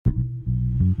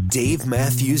Dave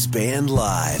Matthews Band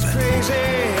Live. Crazy,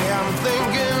 I'm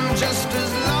thinking just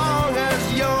as long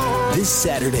as you're This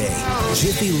Saturday,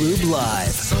 Jiffy Lube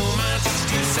Live. so much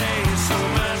to say, so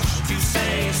much to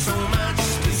say, so much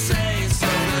to say, so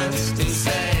much to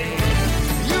say.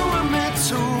 You and me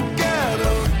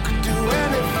together could do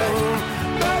anything,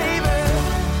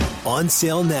 baby. On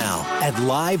sale now at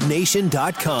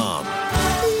livenation.com.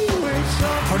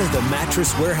 Part of the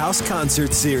Mattress Warehouse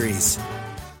concert series.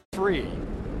 3,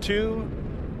 2,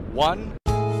 1.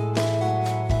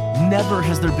 Never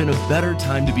has there been a better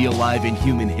time to be alive in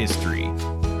human history.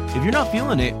 If you're not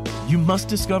feeling it, you must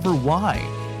discover why.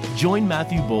 Join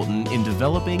Matthew Bolton in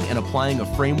developing and applying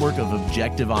a framework of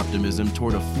objective optimism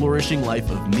toward a flourishing life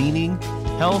of meaning,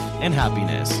 health, and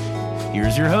happiness.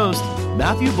 Here's your host,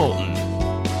 Matthew Bolton.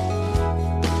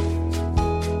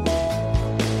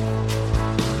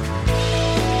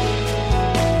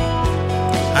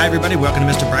 Hi, everybody. Welcome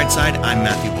to Mr. Brightside. I'm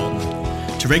Matthew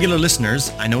Bolton. To regular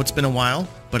listeners, I know it's been a while,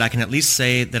 but I can at least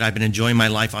say that I've been enjoying my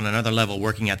life on another level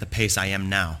working at the pace I am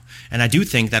now. And I do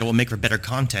think that it will make for better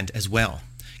content as well.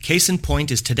 Case in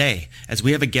point is today, as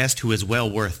we have a guest who is well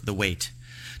worth the wait.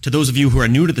 To those of you who are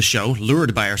new to the show,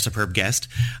 lured by our superb guest,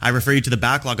 I refer you to the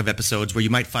backlog of episodes where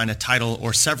you might find a title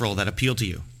or several that appeal to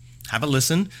you. Have a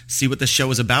listen, see what this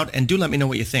show is about, and do let me know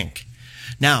what you think.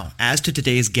 Now, as to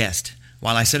today's guest,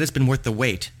 while I said it's been worth the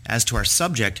wait, as to our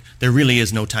subject, there really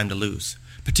is no time to lose,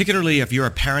 particularly if you're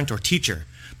a parent or teacher,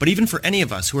 but even for any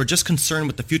of us who are just concerned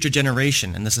with the future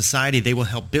generation and the society they will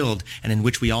help build and in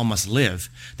which we all must live,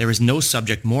 there is no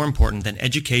subject more important than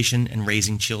education and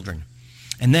raising children.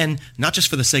 And then, not just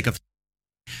for the sake of,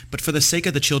 but for the sake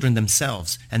of the children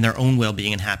themselves and their own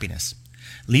well-being and happiness.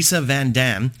 Lisa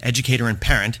VanDamme, educator and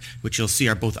parent, which you'll see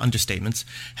are both understatements,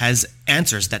 has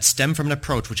answers that stem from an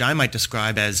approach which I might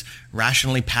describe as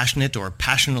rationally passionate or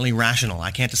passionately rational.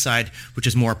 I can't decide which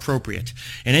is more appropriate.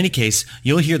 In any case,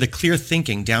 you'll hear the clear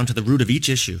thinking down to the root of each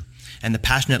issue, and the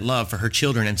passionate love for her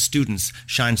children and students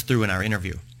shines through in our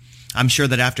interview. I'm sure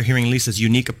that after hearing Lisa's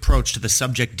unique approach to the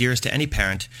subject dearest to any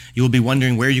parent, you will be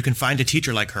wondering where you can find a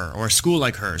teacher like her or a school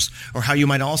like hers, or how you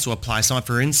might also apply some of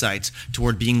her insights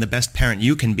toward being the best parent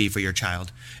you can be for your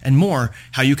child, and more,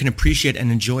 how you can appreciate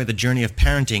and enjoy the journey of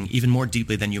parenting even more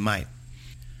deeply than you might.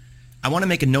 I want to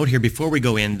make a note here before we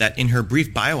go in that in her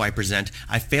brief bio I present,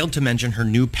 I failed to mention her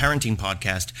new parenting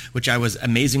podcast, which I was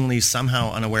amazingly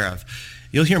somehow unaware of.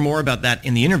 You'll hear more about that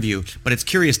in the interview, but it's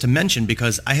curious to mention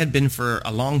because I had been for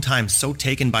a long time so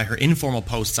taken by her informal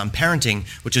posts on parenting,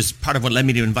 which is part of what led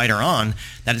me to invite her on,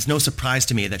 that it's no surprise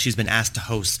to me that she's been asked to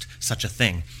host such a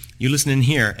thing. You listen in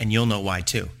here and you'll know why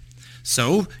too.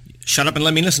 So, shut up and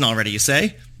let me listen already, you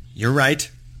say? You're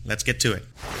right. Let's get to it.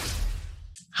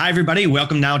 Hi, everybody.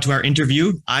 Welcome now to our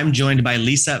interview. I'm joined by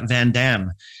Lisa VanDamme.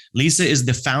 Lisa is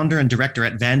the founder and director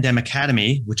at VanDamme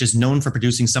Academy, which is known for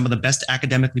producing some of the best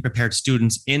academically prepared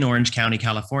students in Orange County,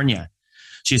 California.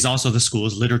 She is also the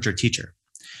school's literature teacher.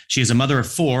 She is a mother of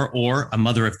 4, or a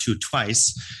mother of 2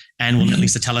 twice, and will let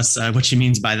Lisa tell us what she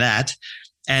means by that,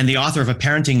 and the author of a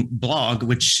parenting blog,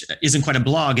 which isn't quite a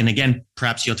blog, and again,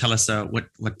 perhaps you'll tell us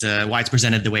why it's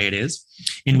presented the way it is,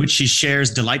 in which she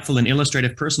shares delightful and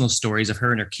illustrative personal stories of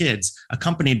her and her kids,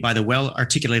 accompanied by the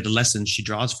well-articulated lessons she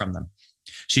draws from them.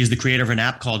 She is the creator of an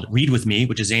app called Read With Me,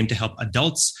 which is aimed to help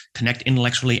adults connect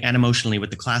intellectually and emotionally with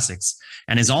the classics,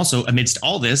 and is also, amidst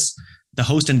all this, the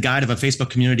host and guide of a Facebook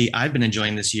community I've been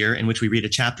enjoying this year, in which we read a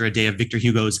chapter a day of Victor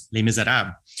Hugo's Les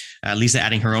Miserables. Lisa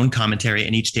adding her own commentary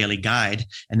in each daily guide,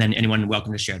 and then anyone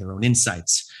welcome to share their own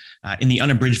insights. In the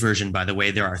unabridged version, by the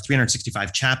way, there are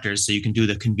 365 chapters, so you can do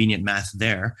the convenient math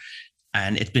there.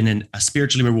 And it's been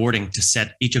spiritually rewarding to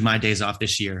set each of my days off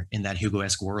this year in that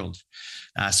Hugo-esque world.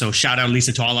 So shout out,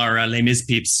 Lisa, to all our Les Mis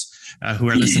peeps who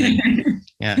are listening.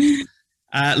 Yeah.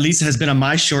 Lisa has been on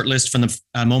my short list from the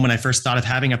moment I first thought of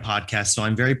having a podcast, so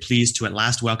I'm very pleased to at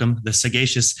last welcome the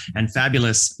sagacious and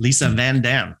fabulous Lisa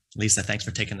VanDamme. Lisa, thanks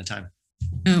for taking the time.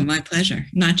 Oh, my pleasure.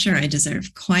 Not sure I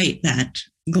deserve quite that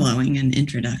glowing an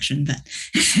introduction, but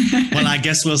well, I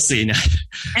guess we'll see.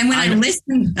 And when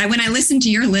I listen to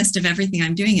your list of everything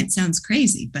I'm doing, it sounds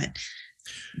crazy, but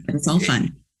it's all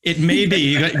fun. It may be.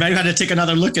 You might have to take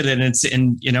another look at it and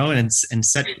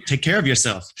take care of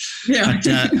yourself. Yeah.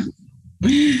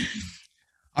 But,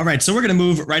 all right, so we're going to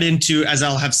move right into, as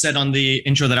I'll have said on the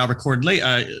intro that I'll record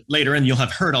later, and you'll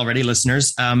have heard already,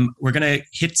 listeners, we're going to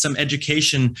hit some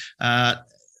education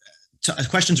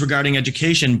questions regarding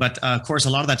education, but of course, a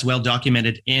lot of that's well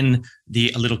documented in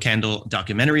the A Little Candle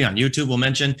documentary on YouTube. We'll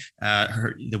mention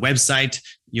the website,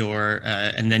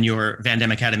 and then your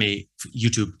VanDamme Academy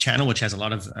YouTube channel, which has a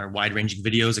lot of wide-ranging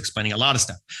videos explaining a lot of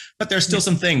stuff. But there's still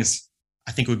some things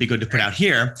I think it would be good to put out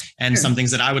here, and Sure. some things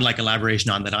that I would like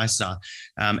elaboration on that I saw.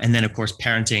 And then, of course,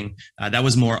 parenting. That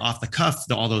was more off the cuff,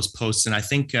 all those posts. And I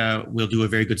think we'll do a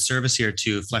very good service here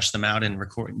to flesh them out and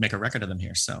make a record of them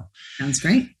here. So Sounds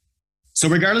great. So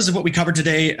regardless of what we covered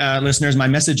today, listeners, my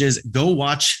message is go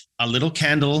watch A Little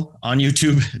Candle on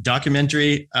YouTube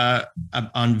documentary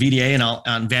on VDA and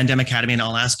on VanDamme Academy, and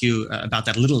I'll ask you about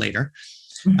that a little later.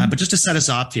 Mm-hmm. But just to set us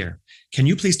off here, can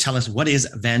you please tell us what is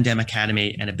VanDamme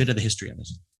Academy and a bit of the history of it?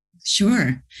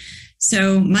 Sure.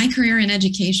 So my career in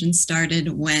education started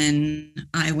when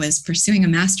I was pursuing a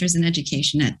master's in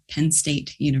education at Penn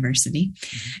State University,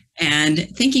 and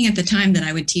thinking at the time that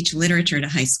I would teach literature to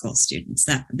high school students.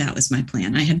 That was my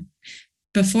plan. I had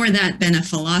before that been a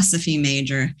philosophy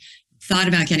major, thought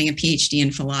about getting a PhD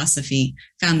in philosophy,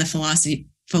 found the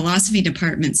philosophy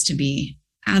departments to be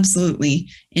absolutely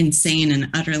insane and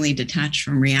utterly detached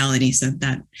from reality. So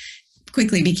that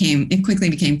quickly became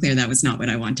clear that was not what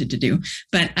I wanted to do.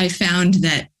 But I found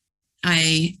that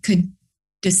I could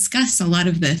discuss a lot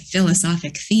of the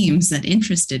philosophic themes that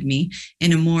interested me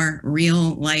in a more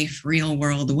real life, real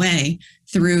world way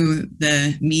through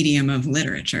the medium of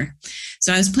literature.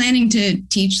 So I was planning to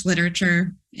teach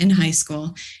literature in high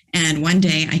school. And one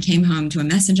day I came home to a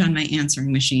message on my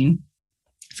answering machine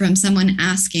from someone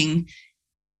asking,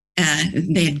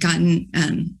 they had gotten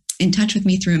in touch with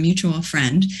me through a mutual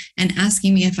friend and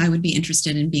asking me if I would be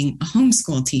interested in being a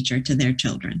homeschool teacher to their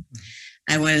children.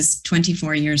 I was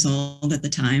 24 years old at the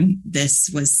time.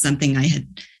 This was something I had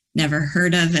never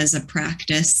heard of as a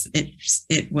practice.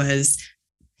 It was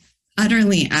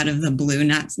utterly out of the blue,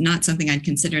 not something I'd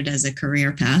considered as a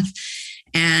career path.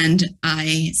 And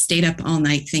I stayed up all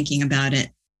night thinking about it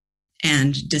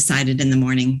and decided in the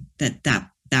morning that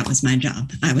was my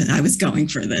job. I was going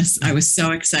for this. I was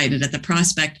so excited at the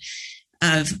prospect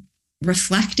of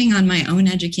reflecting on my own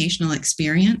educational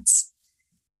experience,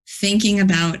 thinking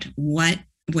about what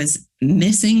was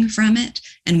missing from it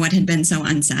and what had been so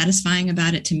unsatisfying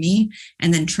about it to me,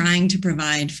 and then trying to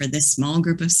provide for this small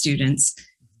group of students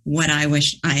what I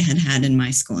wish I had had in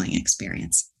my schooling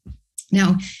experience.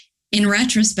 Now, in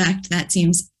retrospect, that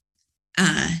seems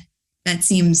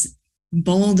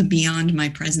bold beyond my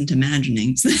present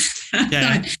imaginings.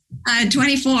 Yeah. At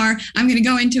 24, I'm going to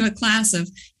go into a class of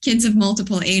kids of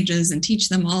multiple ages and teach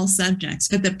them all subjects.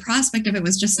 But the prospect of it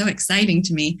was just so exciting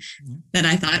to me that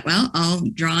I thought, well, I'll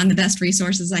draw on the best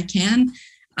resources I can.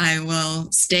 I will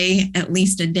stay at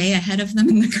least a day ahead of them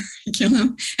in the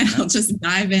curriculum, and I'll just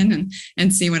dive in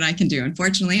and see what I can do.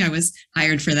 Unfortunately, I was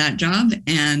hired for that job,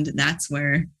 and that's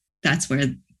where my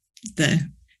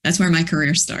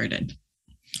career started.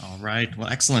 All right. Well,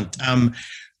 excellent.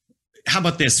 How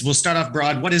about this? We'll start off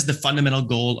broad. What is the fundamental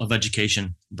goal of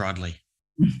education broadly?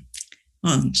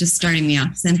 Well, just starting me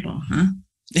off simple, huh?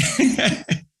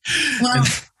 Well,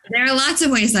 there are lots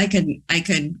of ways I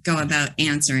could go about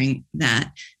answering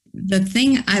that. The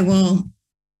thing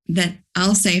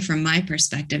I'll say from my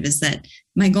perspective is that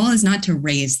my goal is not to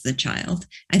raise the child.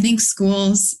 I think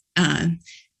schools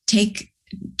take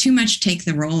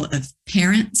the role of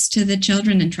parents to the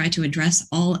children and try to address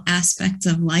all aspects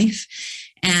of life.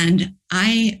 And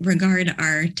I regard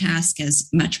our task as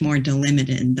much more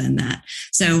delimited than that.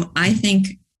 So I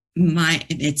think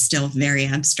it's still very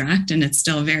abstract and it's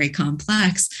still very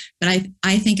complex, but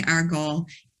I think our goal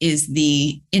is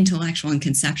the intellectual and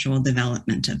conceptual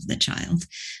development of the child.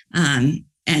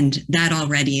 And that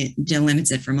already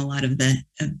delimits it from a lot of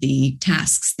the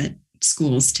tasks that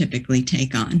schools typically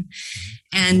take on.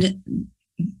 And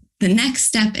the next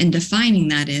step in defining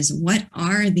that is, what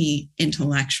are the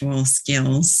intellectual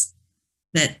skills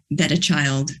that a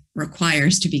child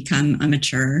requires to become a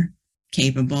mature,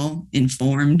 capable,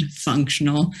 informed,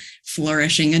 functional,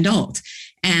 flourishing adult?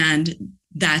 And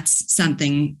that's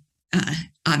something,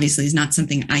 obviously, is not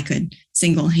something I could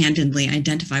single-handedly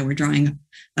identify. We're drawing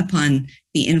upon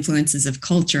the influences of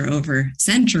culture over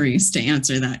centuries to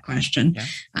answer that question. Yeah.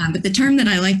 But the term that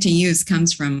I like to use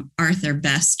comes from Arthur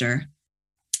Bester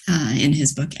in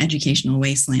his book, Educational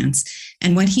Wastelands.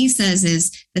 And what he says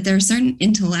is that there are certain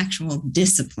intellectual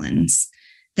disciplines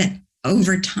that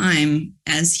over time,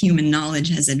 as human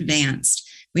knowledge has advanced,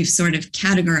 we've sort of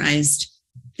categorized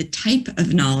the type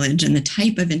of knowledge and the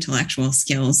type of intellectual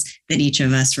skills that each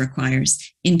of us requires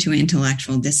into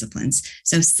intellectual disciplines.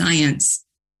 So science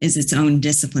is its own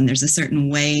discipline. There's a certain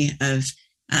way of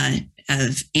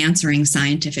answering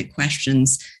scientific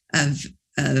questions, of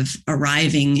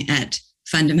arriving at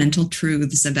fundamental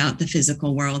truths about the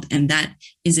physical world, and that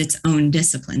is its own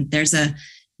discipline. There's a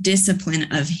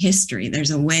discipline of history.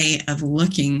 There's a way of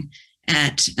looking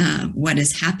at what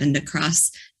has happened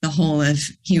across the whole of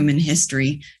human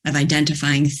history, of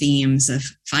identifying themes, of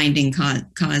finding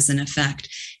cause and effect.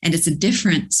 And it's a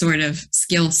different sort of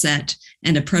skill set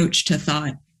and approach to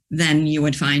thought than you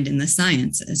would find in the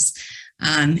sciences.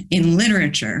 In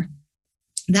literature,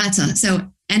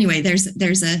 so anyway,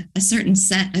 there's a certain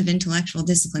set of intellectual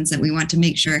disciplines that we want to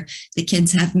make sure the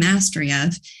kids have mastery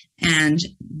of. And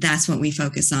that's what we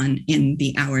focus on in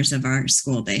the hours of our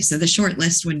school day. So the short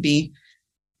list would be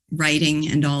writing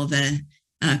and all the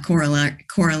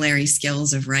corollary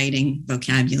skills of writing,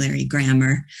 vocabulary,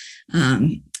 grammar,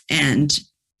 and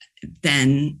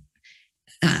then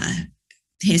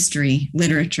history,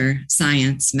 literature,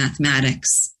 science,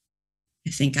 mathematics. I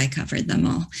think I covered them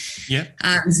all. Yeah.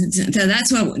 So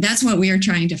that's what we are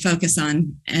trying to focus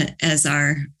on as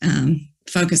our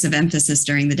focus of emphasis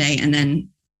during the day. And then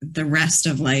the rest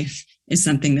of life is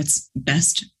something that's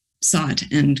best sought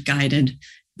and guided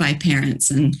by parents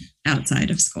and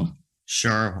outside of school.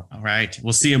 Sure. All right.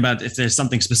 We'll see about if there's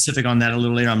something specific on that a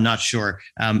little later. I'm not sure.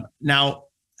 Now,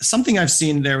 something I've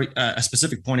seen there, a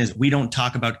specific point is we don't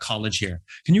talk about college here.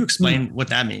 Can you explain what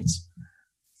that means?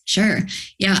 Sure.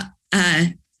 Yeah.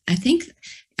 I think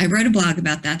I wrote a blog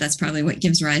about that. That's probably what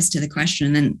gives rise to the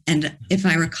question. And if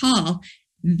I recall,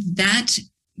 that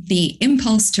the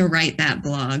impulse to write that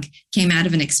blog came out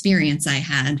of an experience I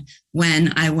had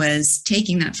when I was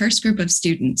taking that first group of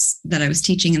students that I was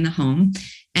teaching in the home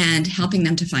and helping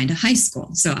them to find a high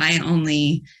school. So I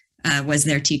only was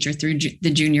their teacher through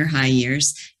the junior high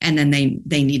years, and then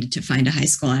they needed to find a high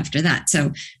school after that.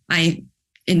 So I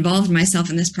involved myself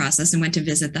in this process and went to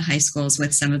visit the high schools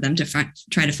with some of them to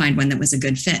try to find one that was a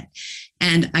good fit.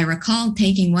 And I recall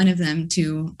taking one of them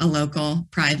to a local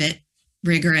private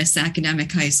rigorous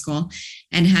academic high school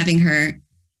and having her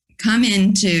come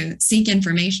in to seek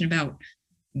information about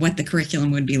what the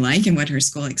curriculum would be like and what her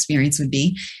school experience would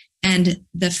be. And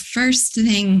the first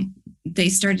thing they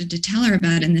started to tell her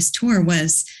about in this tour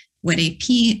was what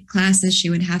AP classes she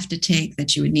would have to take,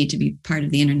 that she would need to be part of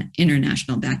the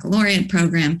International Baccalaureate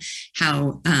program,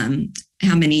 how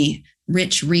many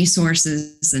rich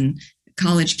resources and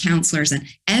college counselors and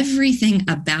everything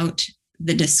about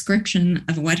the description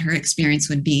of what her experience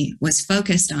would be was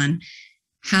focused on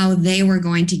how they were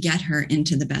going to get her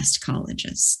into the best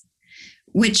colleges,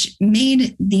 which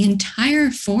made the entire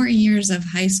 4 years of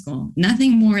high school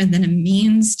nothing more than a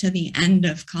means to the end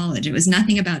of college. It was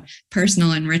nothing about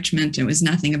personal enrichment. It was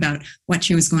nothing about what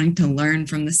she was going to learn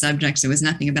from the subjects. It was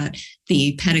nothing about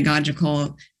the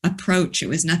pedagogical approach. It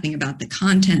was nothing about the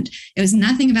content. It was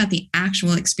nothing about the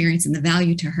actual experience and the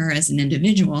value to her as an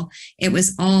individual. It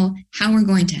was all how we're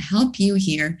going to help you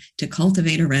here to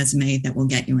cultivate a resume that will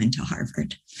get you into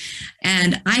Harvard.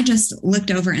 And I just looked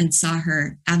over and saw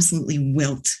her absolutely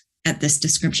wilt at this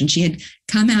description. She had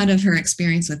come out of her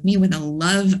experience with me with a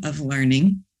love of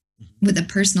learning, with a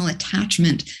personal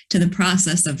attachment to the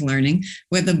process of learning,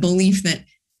 with a belief that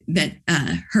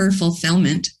her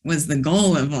fulfillment was the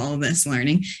goal of all this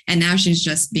learning. And now she's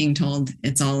just being told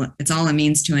it's all a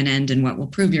means to an end, and what will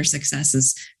prove your success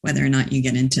is whether or not you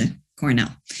get into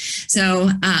Cornell. So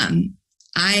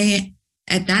I,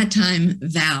 at that time,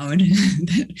 vowed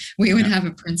that we would have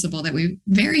a principle that we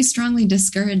very strongly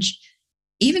discourage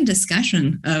even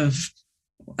discussion of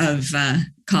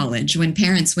college. When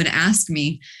parents would ask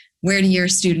me, where do your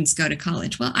students go to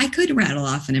college? Well, I could rattle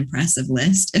off an impressive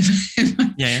list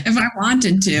if I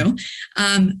wanted to.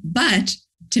 But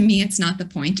to me, it's not the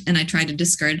point. And I try to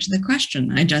discourage the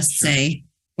question. I just say,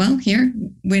 well, here,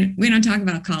 we don't talk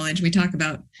about college. We talk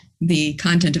about the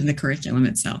content of the curriculum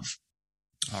itself.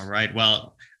 All right.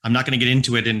 Well, I'm not going to get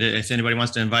into it. And if anybody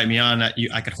wants to invite me on,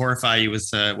 I could horrify you with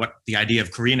what the idea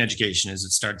of Korean education is. It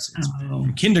starts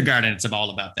from kindergarten. It's all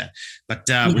about that. But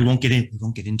we won't get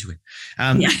into it.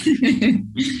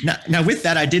 Now, with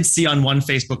that, I did see on one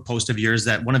Facebook post of yours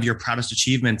that one of your proudest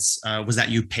achievements was that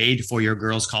you paid for your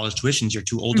girls' college tuitions, your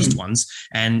two oldest ones,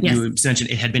 and you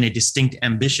mentioned it had been a distinct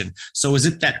ambition. So is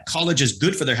it that college is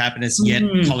good for their happiness, yet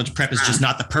college prep is just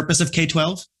not the purpose of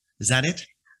K-12? Is that it?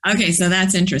 Okay, so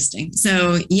that's interesting.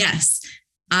 So yes,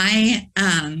 early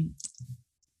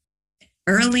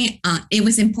on, it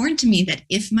was important to me that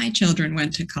if my children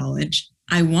went to college,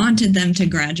 I wanted them to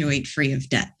graduate free of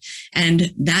debt.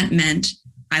 And that meant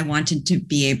I wanted to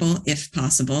be able, if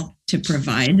possible, to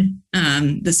provide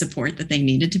the support that they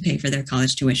needed to pay for their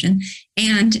college tuition.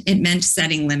 And it meant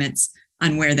setting limits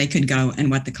on where they could go and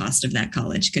what the cost of that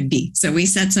college could be. So we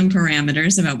set some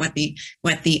parameters about what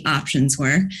the options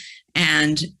were.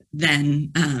 And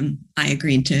then I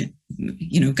agreed to,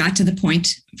 got to the point,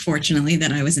 fortunately,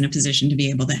 that I was in a position to be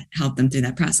able to help them through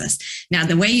that process. Now,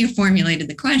 the way you formulated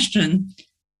the question,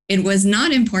 it was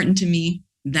not important to me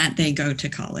that they go to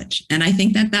college. And I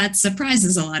think that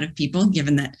surprises a lot of people,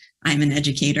 given that I'm an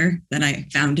educator, that I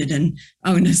founded and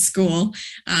own a school,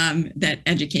 that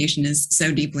education is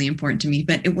so deeply important to me.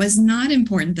 But it was not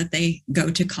important that they go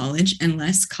to college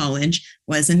unless college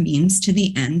was a means to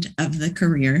the end of the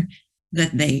career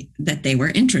that they were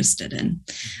interested in.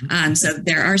 So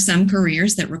there are some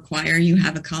careers that require you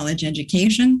have a college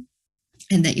education,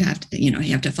 and that you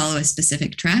have to follow a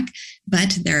specific track.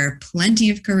 But there are plenty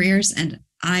of careers, and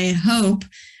I hope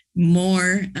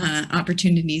more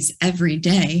opportunities every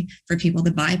day for people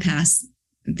to bypass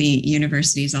the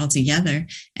universities altogether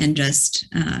and just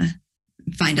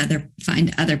find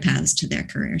other paths to their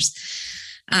careers.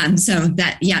 So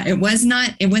that, it was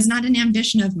not an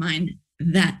ambition of mine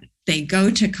that they go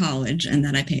to college and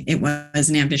that it was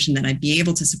an ambition that I'd be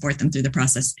able to support them through the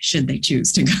process should they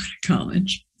choose to go to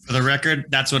college. For the record,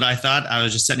 that's what I thought. I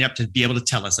was just setting you up to be able to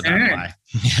tell us about why.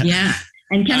 Yeah.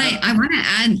 And can I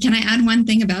add one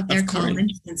thing about their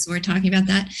college, since we're talking about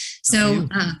that? So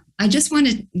I just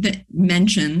wanted to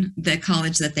mention the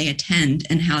college that they attend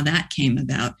and how that came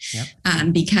about. Yep.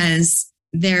 Because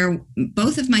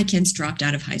both of my kids dropped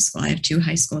out of high school. I have 2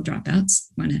 high school dropouts.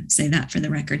 I want to say that for the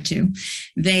record too.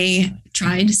 They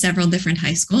tried several different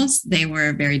high schools. They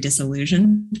were very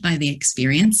disillusioned by the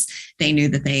experience. They knew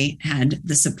that they had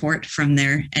the support from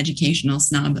their educational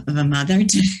snob of a mother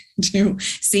to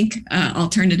seek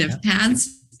alternative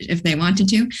paths if they wanted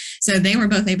to. So they were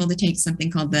both able to take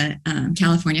something called the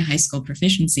California High School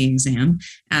Proficiency Exam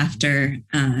after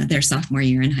their sophomore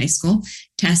year in high school,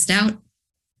 test out,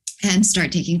 and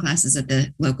start taking classes at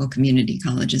the local community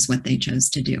college is what they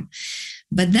chose to do.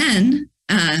 But then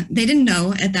they didn't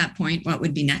know at that point what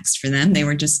would be next for them. They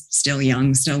were just still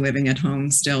young, still living at home,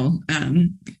 still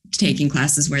taking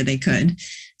classes where they could.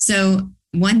 So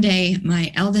one day,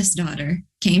 my eldest daughter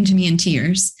came to me in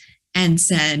tears and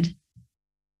said,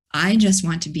 I just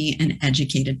want to be an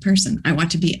educated person. I want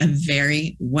to be a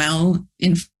very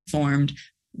well-informed,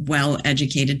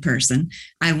 well-educated person.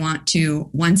 I want to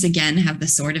once again have the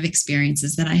sort of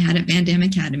experiences that I had at VanDamme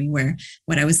Academy, where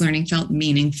what I was learning felt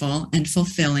meaningful and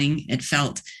fulfilling. It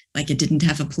felt like it didn't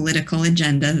have a political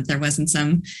agenda, that there wasn't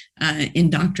some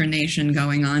indoctrination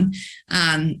going on.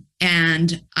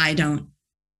 And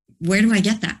where do I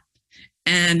get that?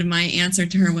 And my answer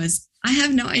to her was, I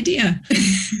have no idea.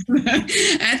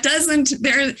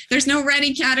 There's no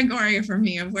ready category for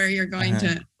me of where you're going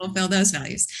to fulfill those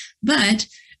values. But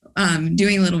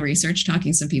doing a little research,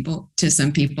 talking to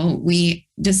some people, we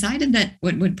decided that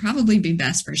what would probably be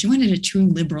best for her, she wanted a true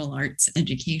liberal arts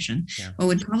education. Yeah. What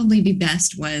would probably be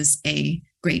best was a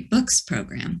great books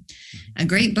program. A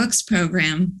great books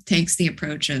program takes the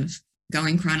approach of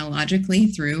going chronologically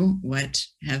through what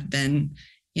have been,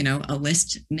 a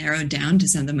list narrowed down to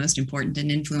some of the most important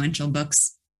and influential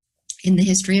books in the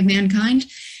history of mankind.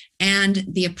 And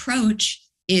the approach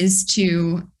is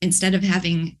to, instead of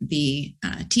having the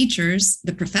teachers,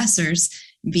 the professors,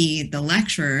 be the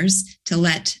lecturers, to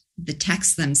let the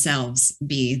texts themselves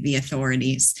be the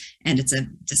authorities. And it's a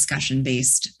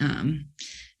discussion-based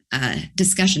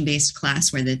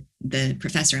class where the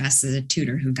professor asks the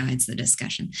tutor who guides the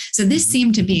discussion. So this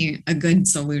seemed to be a good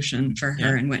solution for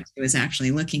her and what she was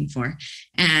actually looking for.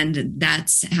 And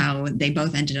that's how they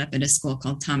both ended up at a school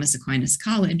called Thomas Aquinas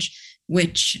College,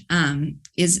 which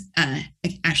is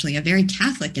actually a very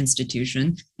Catholic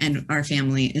institution, and our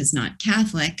family is not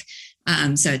Catholic.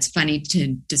 So it's funny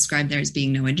to describe there as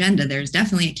being no agenda. There's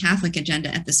definitely a Catholic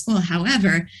agenda at the school.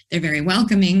 However, they're very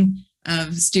welcoming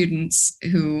of students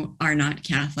who are not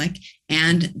Catholic,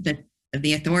 and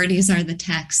the authorities are the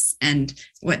texts. And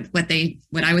what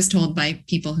I was told by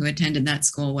people who attended that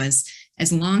school was,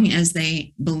 as long as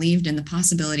they believed in the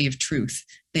possibility of truth,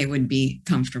 they would be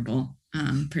comfortable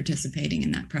participating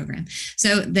in that program.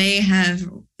 So they have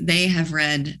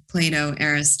read Plato,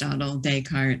 Aristotle,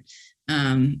 Descartes,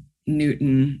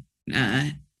 Newton.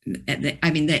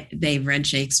 They've read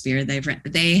Shakespeare.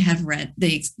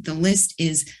 The list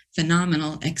is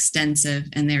phenomenal, extensive,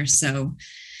 and they're so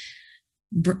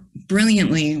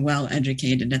brilliantly well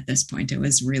educated at this point. It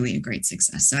was really a great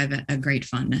success. So I have a great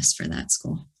fondness for that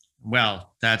school.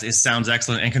 Well, sounds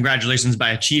excellent, and congratulations by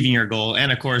achieving your goal,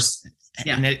 and of course,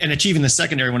 and achieving the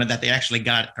secondary one, that they actually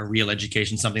got a real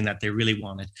education, something that they really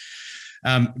wanted.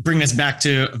 Bring us back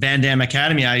to VanDamme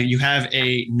Academy. You have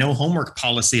a no homework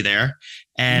policy there,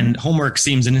 and homework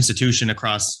seems an institution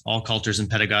across all cultures and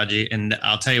pedagogy. And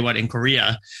I'll tell you what, in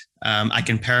Korea, I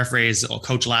can paraphrase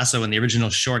Coach Lasso in the original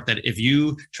short that if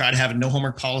you try to have a no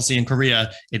homework policy in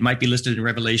Korea, it might be listed in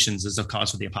Revelations as a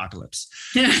cause for the apocalypse.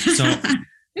 So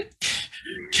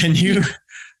can you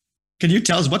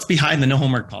tell us what's behind the no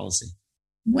homework policy?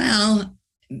 Well,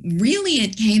 really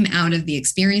it came out of the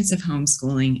experience of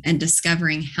homeschooling and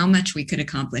discovering how much we could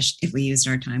accomplish if we used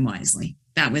our time wisely.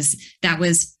 That was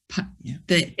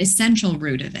the essential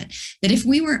root of it. That if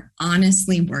we were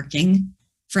honestly working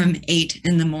from 8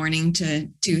 in the morning to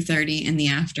 2:30 in the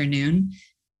afternoon,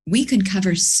 we could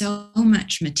cover so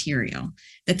much material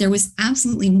that there was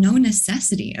absolutely no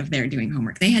necessity of their doing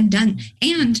homework. They had done,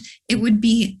 and it would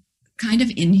be kind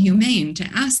of inhumane to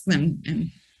ask them,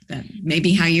 and that may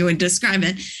be how you would describe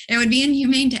it. It would be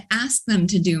inhumane to ask them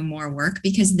to do more work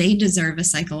because they deserve a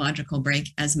psychological break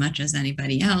as much as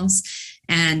anybody else.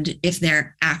 And if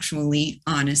they're actually,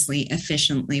 honestly,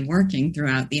 efficiently working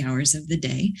throughout the hours of the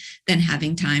day, then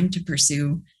having time to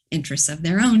pursue interests of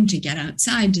their own, to get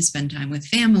outside, to spend time with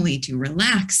family, to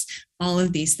relax, all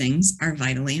of these things are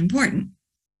vitally important.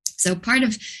 So part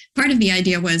of the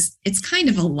idea was, it's kind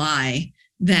of a lie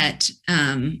that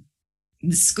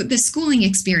the schooling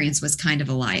experience was kind of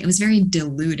a lie. It was very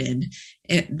diluted.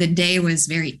 The day was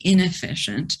very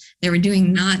inefficient. They were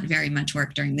doing not very much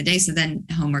work during the day. So then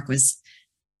homework was,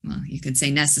 well, you could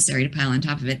say necessary to pile on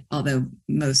top of it, although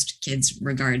most kids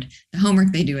regard the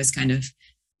homework they do as kind of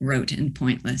rote and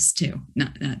pointless too,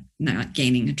 not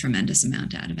gaining a tremendous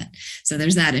amount out of it. So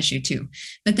there's that issue too.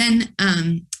 But then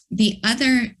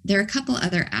there are a couple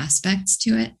other aspects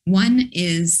to it. One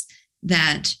is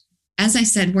that, as I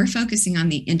said, we're focusing on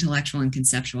the intellectual and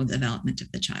conceptual development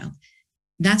of the child.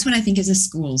 That's what I think is a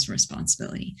school's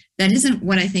responsibility. That isn't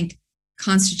what I think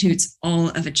constitutes all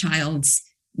of a child's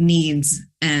needs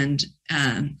and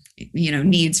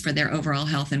needs for their overall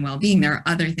health and well-being. There are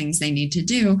other things they need to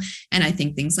do, and I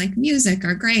think things like music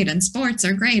are great, and sports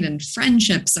are great, and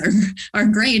friendships are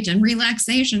great, and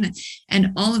relaxation,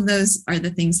 and all of those are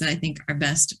the things that I think are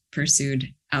best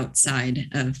pursued outside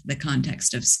of the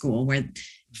context of school,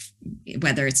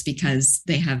 whether it's because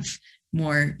they have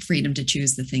more freedom to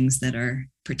choose the things that are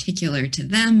particular to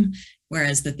them,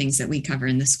 whereas the things that we cover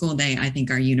in the school day, I think,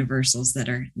 are universals that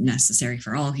are necessary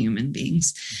for all human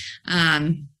beings.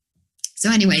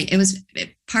 So anyway, it was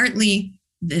partly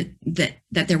that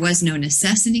there was no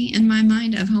necessity in my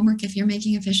mind of homework if you're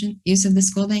making efficient use of the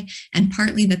school day, and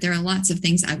partly that there are lots of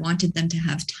things I wanted them to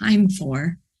have time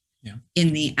for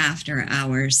in the after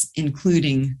hours,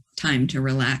 including time to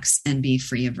relax and be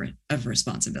free of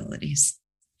responsibilities.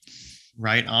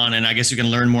 Right on. And I guess you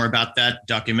can learn more about that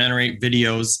documentary,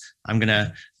 videos. I'm going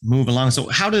to move along. So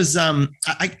how does,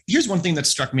 here's one thing that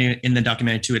struck me in the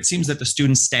documentary too. It seems that the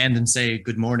students stand and say,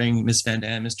 "Good morning, Ms.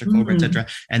 VanDamme, Mr. Cobra," etc.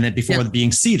 And then before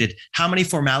being seated, how many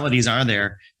formalities are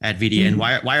there at VDA and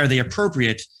why are they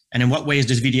appropriate? And in what ways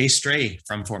does VDA stray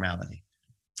from formality?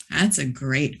 That's a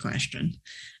great question.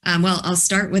 Well, I'll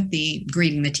start with the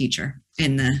greeting the teacher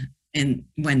when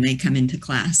they come into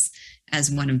class as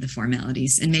one of the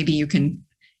formalities. And maybe you can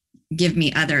give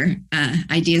me other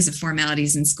ideas of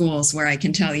formalities in schools where I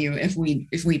can tell you if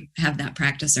we have that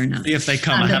practice or not. If they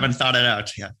come, I haven't thought it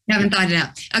out yet. Haven't thought it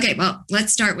out. Okay, well,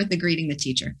 let's start with the greeting the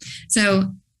teacher.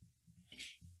 So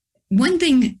one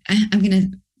thing, I'm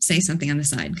going to say something on the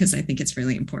side because I think it's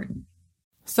really important.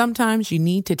 Sometimes you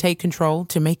need to take control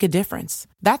to make a difference.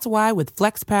 That's why with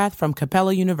FlexPath from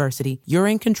Capella University, you're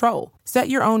in control. Set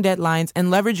your own deadlines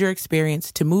and leverage your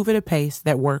experience to move at a pace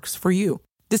that works for you.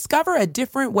 Discover a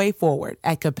different way forward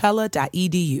at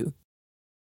capella.edu.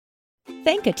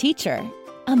 Thank a teacher.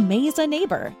 Amaze a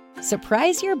neighbor.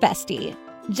 Surprise your bestie.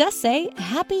 Just say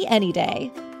happy any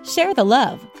day. Share the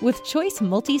love with Choice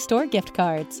Multi-Store gift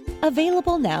cards.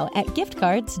 Available now at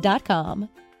giftcards.com.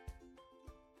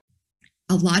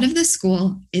 A lot of the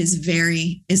school is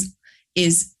very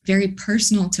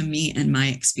personal to me and my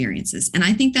experiences. And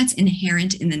I think that's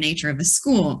inherent in the nature of a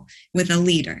school with a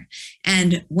leader.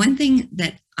 And one thing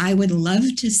that I would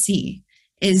love to see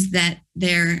is that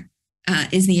there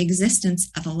is the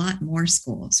existence of a lot more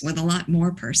schools with a lot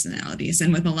more personalities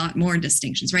and with a lot more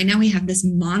distinctions. Right now we have this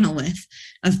monolith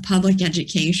of public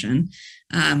education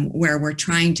where we're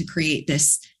trying to create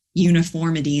this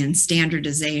uniformity and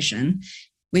standardization.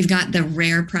 We've got the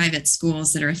rare private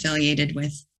schools that are affiliated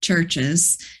with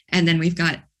churches, and then we've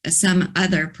got some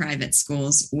other private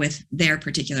schools with their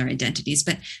particular identities.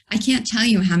 But I can't tell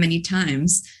you how many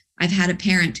times I've had a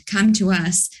parent come to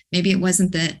us, maybe it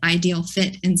wasn't the ideal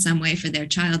fit in some way for their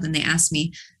child, and they asked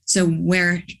me, so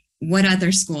what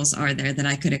other schools are there that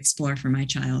I could explore for my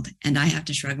child? And I have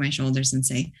to shrug my shoulders and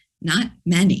say, not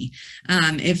many.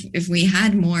 If we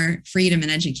had more freedom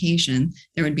in education,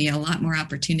 there would be a lot more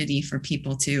opportunity for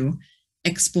people to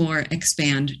explore,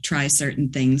 expand, try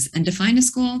certain things, and define a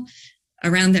school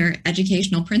around their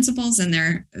educational principles and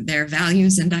their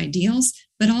values and ideals,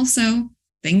 but also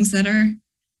things that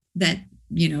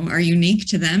are unique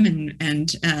to them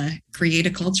and create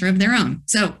a culture of their own.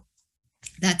 So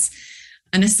that's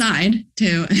an aside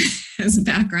to as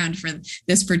background for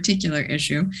this particular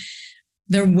issue.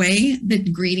 The way the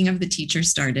greeting of the teacher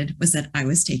started was that I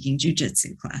was taking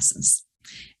jujitsu classes.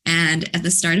 And at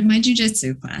the start of my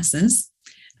jujitsu classes,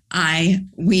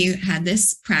 we had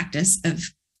this practice of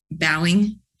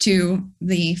bowing to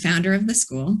the founder of the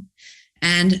school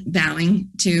and bowing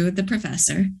to the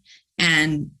professor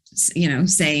and,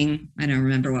 saying, I don't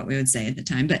remember what we would say at the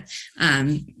time, but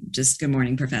just good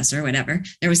morning, professor, whatever.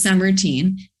 There was some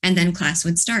routine, and then class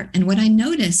would start. And what I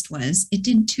noticed was it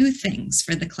did two things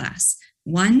for the class.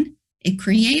 One, it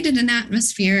created an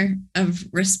atmosphere of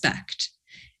respect.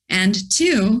 And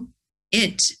two,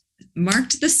 it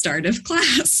marked the start of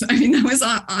class. I mean, that was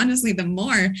honestly the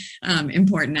more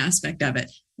important aspect of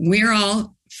it. We're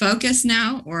all focused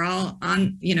now. We're all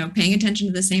on, paying attention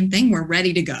to the same thing. We're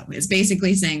ready to go. It's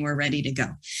basically saying we're ready to go.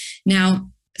 Now,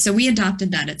 so we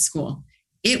adopted that at school.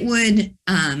 It would,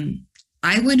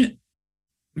 I would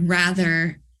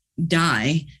rather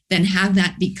die than have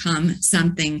that become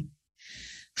something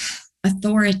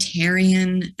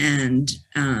authoritarian and,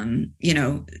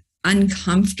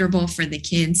 uncomfortable for the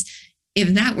kids.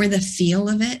 If that were the feel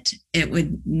of it, it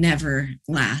would never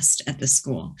last at the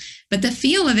school. But the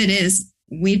feel of it is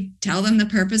we tell them the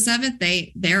purpose of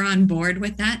it. They're on board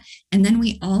with that. And then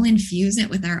we all infuse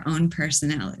it with our own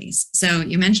personalities. So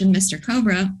you mentioned Mr.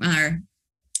 Cobra, our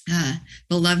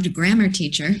beloved grammar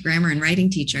and writing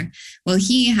teacher. Well,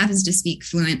 he happens to speak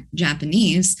fluent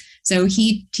Japanese. So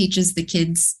he teaches the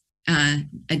kids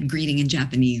a greeting in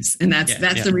Japanese. And that's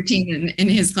the routine in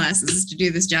his classes, is to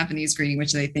do this Japanese greeting,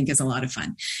 which they think is a lot of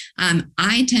fun.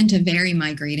 I tend to vary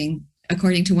my greeting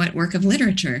according to what work of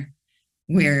literature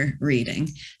we're reading.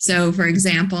 So for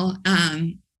example,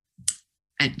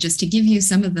 just to give you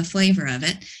some of the flavor of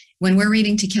it, when we're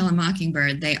reading To Kill a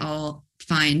Mockingbird, they all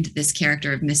find this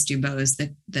character of Miss Dubose,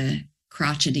 the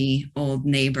crotchety old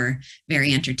neighbor,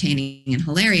 very entertaining and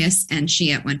hilarious. And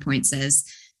she at one point says,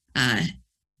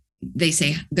 they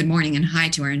say good morning and hi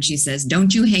to her, and she says,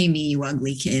 "Don't you hey me, you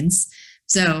ugly kids."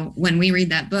 So when we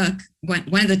read that book,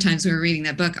 one of the times we were reading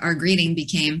that book, our greeting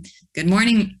became good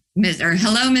morning,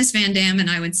 hello, Miss VanDamme.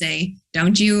 And I would say,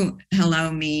 "Don't you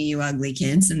hello me, you ugly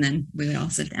kids." And then we would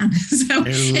all sit down. So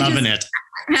I'm loving it.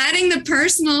 Adding the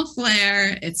personal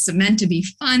flair. It's meant to be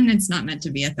fun. It's not meant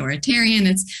to be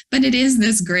authoritarian. But it is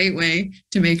this great way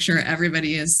to make sure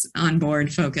everybody is on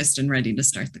board, focused, and ready to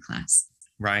start the class.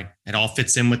 Right. It all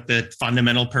fits in with the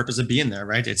fundamental purpose of being there,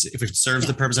 right? If it serves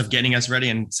the purpose of getting us ready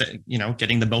and,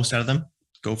 getting the most out of them,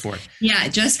 go for it. Yeah.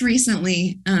 Just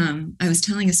recently, I was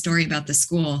telling a story about the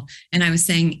school, and I was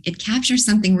saying it captures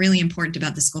something really important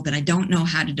about the school, but I don't know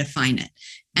how to define it.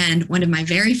 And one of my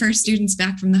very first students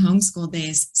back from the homeschool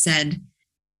days said,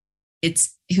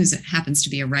 who happens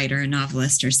to be a writer, a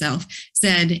novelist herself,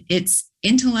 said, "It's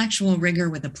intellectual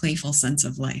rigor with a playful sense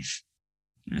of life."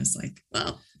 And I was like,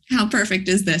 well, how perfect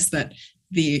is this that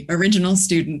the original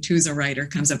student who's a writer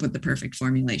comes up with the perfect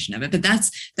formulation of it? But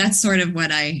that's sort of what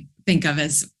I think of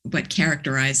as what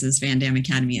characterizes VanDamme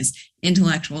Academy is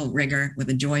intellectual rigor with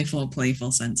a joyful,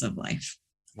 playful sense of life.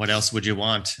 What else would you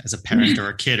want as a parent or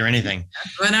a kid or anything?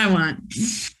 That's what I want.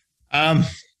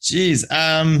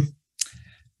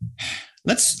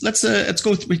 Let's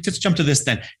jump to this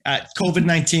then.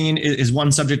 COVID-19 is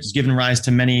one subject that's given rise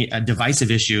to many divisive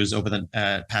issues over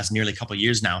the past nearly couple of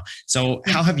years now. So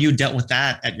how have you dealt with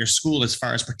that at your school as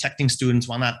far as protecting students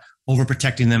while not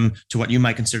overprotecting them to what you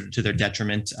might consider to their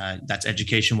detriment? That's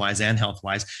education-wise and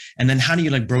health-wise. And then how do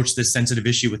you broach this sensitive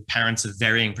issue with parents of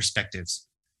varying perspectives?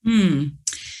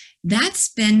 That's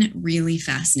been really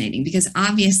fascinating because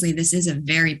obviously this is a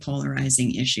very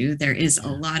polarizing issue. There is a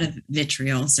lot of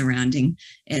vitriol surrounding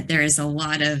it. There is a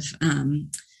lot of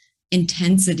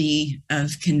intensity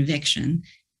of conviction.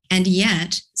 And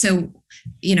yet,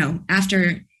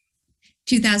 after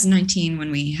 2019,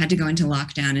 when we had to go into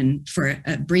lockdown and for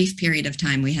a brief period of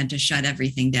time, we had to shut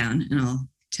everything down. And I'll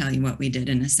tell you what we did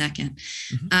in a second.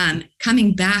 Mm-hmm.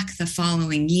 Coming back the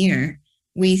following year,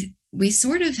 we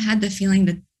sort of had the feeling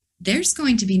that there's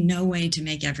going to be no way to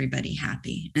make everybody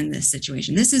happy in this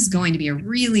situation. This is going to be a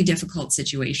really difficult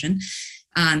situation.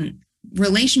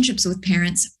 Relationships with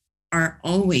parents are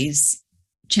always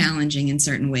challenging in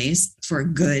certain ways for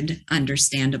good,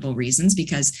 understandable reasons,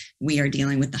 because we are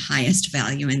dealing with the highest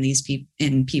value in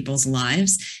in people's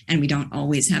lives, and we don't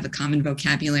always have a common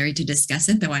vocabulary to discuss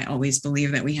it, though I always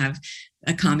believe that we have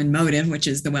a common motive, which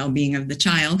is the well-being of the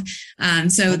child.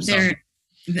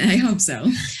 I hope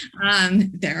so.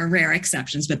 There are rare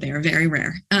exceptions, but they are very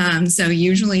rare. So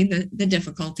usually the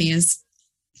difficulty is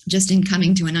just in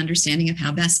coming to an understanding of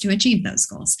how best to achieve those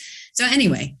goals. So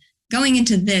anyway, going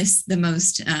into this, the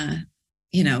most,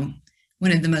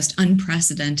 one of the most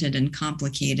unprecedented and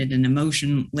complicated and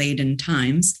emotion-laden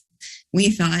times, we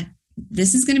thought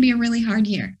this is going to be a really hard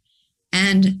year.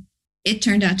 And it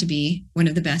turned out to be one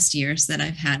of the best years that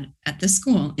I've had at the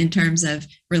school in terms of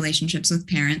relationships with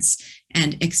parents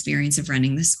and experience of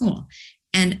running the school.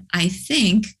 And I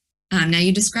think, now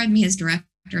you described me as director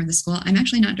of the school. I'm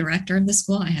actually not director of the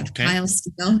school. I have Kyle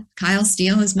Steele. Kyle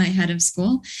Steele is my head of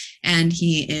school, and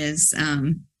he is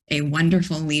a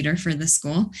wonderful leader for the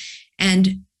school.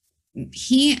 And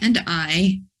he and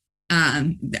I,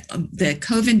 the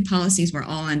COVID policies were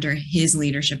all under his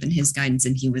leadership and his guidance,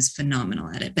 and he was phenomenal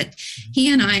at it. But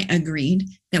he and I agreed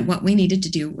that what we needed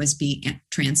to do was be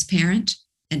transparent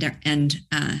and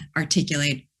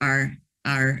articulate our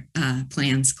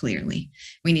plans clearly.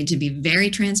 We need to be very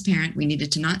transparent. We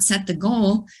needed to not set the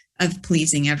goal of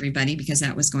pleasing everybody, because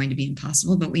that was going to be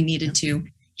impossible, but we needed to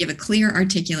give a clear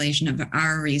articulation of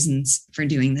our reasons for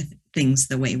doing the things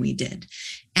the way we did.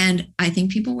 And I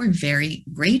think people were very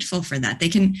grateful for that.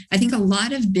 I think a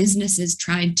lot of businesses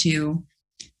tried to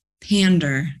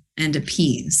pander and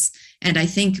appease. And I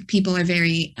think people are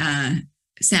very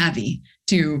savvy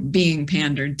to being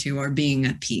pandered to or being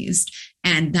appeased.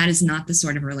 And that is not the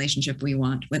sort of relationship we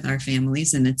want with our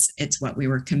families. And it's what we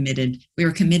were committed. We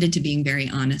were committed to being very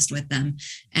honest with them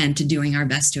and to doing our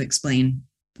best to explain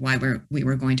why we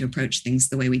were going to approach things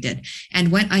the way we did.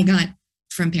 And what I got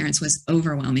from parents was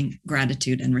overwhelming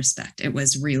gratitude and respect. It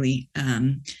was really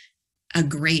a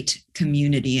great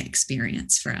community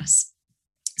experience for us.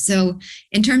 So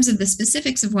in terms of the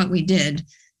specifics of what we did,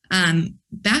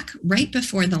 back right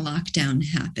before the lockdown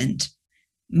happened,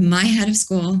 my head of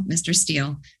school, Mr.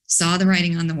 Steele, saw the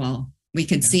writing on the wall. We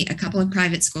could see a couple of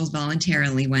private schools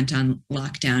voluntarily went on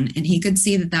lockdown, and he could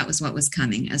see that was what was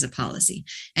coming as a policy.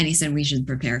 And he said, we should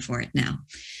prepare for it now.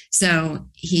 So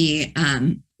he,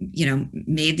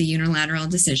 made the unilateral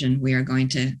decision. We are going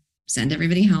to send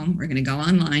everybody home. We're going to go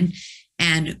online.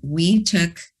 And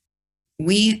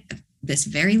this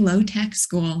very low tech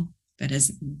school that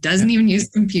doesn't even use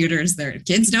computers. Their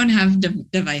kids don't have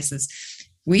devices.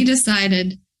 We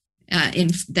decided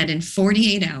that in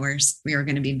 48 hours, we were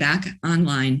going to be back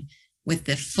online with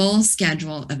the full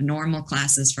schedule of normal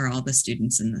classes for all the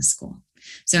students in the school.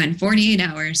 So in 48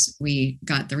 hours, we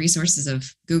got the resources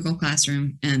of Google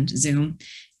Classroom and Zoom,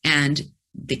 and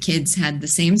the kids had the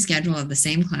same schedule of the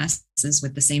same classes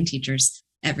with the same teachers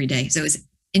every day. So it was an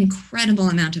incredible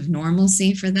amount of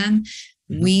normalcy for them.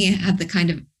 We have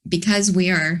because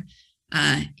we are,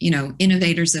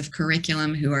 innovators of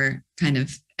curriculum who are kind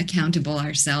of accountable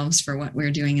ourselves for what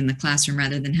we're doing in the classroom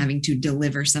rather than having to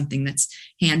deliver something that's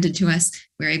handed to us.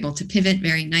 We're able to pivot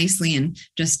very nicely and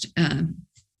just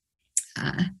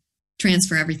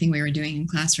transfer everything we were doing in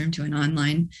classroom to an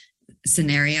online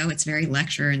scenario. It's very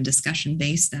lecture and discussion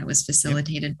based. That was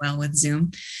facilitated well with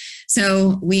Zoom.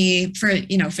 So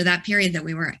for that period that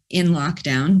we were in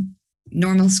lockdown,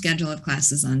 normal schedule of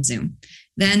classes on Zoom.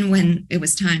 Then when it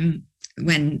was time,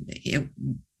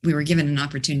 we were given an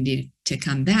opportunity to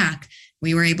come back,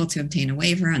 we were able to obtain a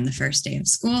waiver on the first day of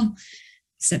school,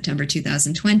 September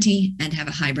 2020, and have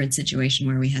a hybrid situation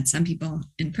where we had some people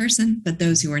in person, but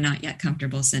those who were not yet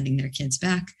comfortable sending their kids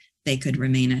back, they could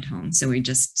remain at home. So we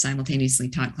just simultaneously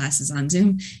taught classes on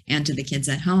Zoom and to the kids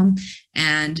at home,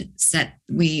 and for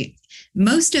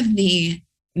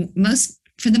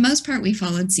the most part, we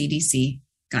followed CDC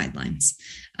guidelines.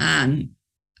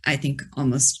 I think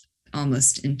almost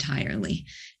entirely.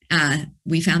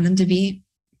 We found them to be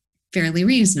fairly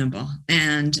reasonable,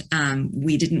 and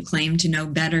we didn't claim to know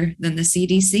better than the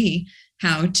CDC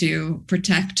how to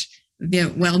protect the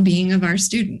well-being of our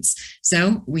students.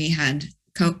 So we had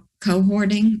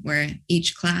cohorting, where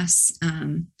each class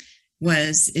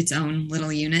was its own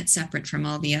little unit separate from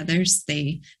all the others.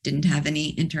 They didn't have any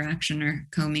interaction or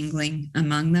commingling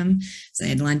among them. So they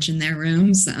had lunch in their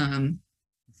rooms.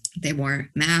 They wore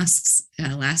masks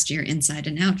last year inside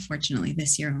and out. Fortunately,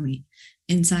 this year only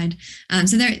inside.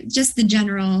 So they're just the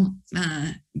general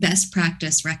best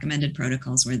practice recommended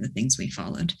protocols were the things we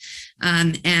followed.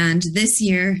 And this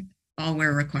year, all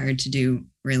we're required to do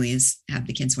really is have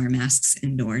the kids wear masks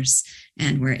indoors,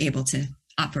 and we're able to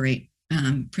operate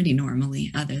pretty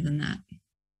normally other than that.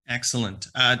 Excellent.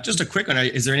 Just a quick one.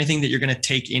 Is there anything that you're going to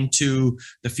take into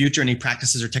the future? Any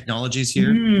practices or technologies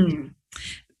here?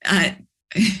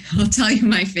 I'll tell you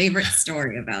my favorite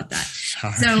story about that.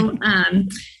 So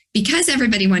because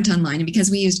everybody went online and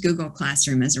because we used Google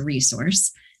Classroom as a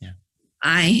resource,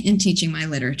 I, in teaching my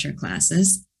literature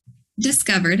classes,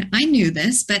 discovered, I knew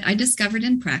this, but I discovered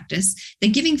in practice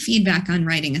that giving feedback on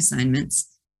writing assignments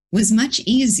was much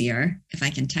easier if I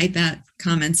can type out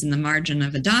comments in the margin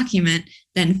of a document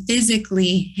than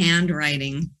physically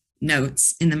handwriting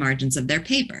notes in the margins of their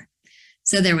paper.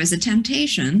 So there was a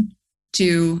temptation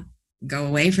to go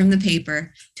away from the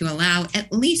paper to allow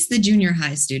at least the junior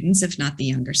high students, if not the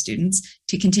younger students,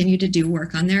 to continue to do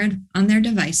work on their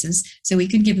devices so we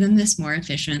could give them this more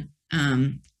efficient,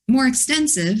 more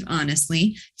extensive,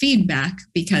 honestly, feedback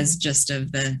because just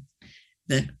of the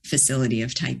facility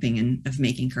of typing and of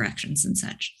making corrections and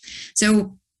such.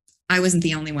 So I wasn't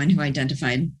the only one who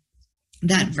identified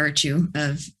that virtue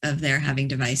of their having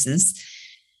devices.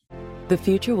 The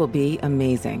future will be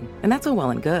amazing, and that's all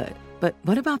well and good. But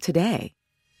what about today?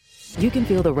 You can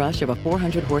feel the rush of a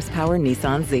 400-horsepower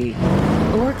Nissan Z,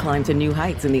 or climb to new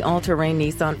heights in the all-terrain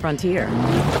Nissan Frontier.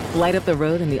 Light up the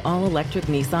road in the all-electric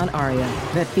Nissan Aria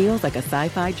that feels like a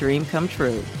sci-fi dream come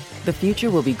true. The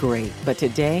future will be great, but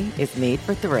today is made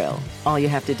for thrill. All you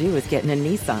have to do is get in a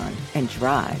Nissan and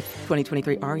drive.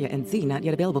 2023 Aria and Z not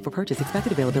yet available for purchase.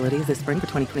 Expected availability is this spring for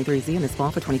 2023 Z and this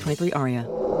fall for 2023 Aria.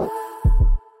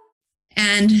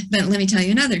 But let me tell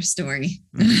you another story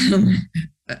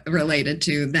related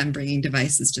to them bringing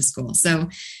devices to school. So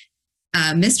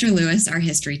Mr. Lewis, our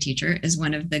history teacher, is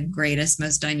one of the greatest,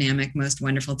 most dynamic, most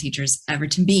wonderful teachers ever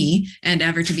to be, and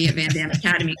ever to be at VanDamme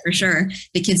Academy for sure.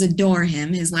 The kids adore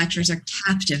him. His lectures are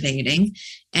captivating,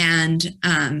 and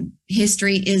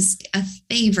history is a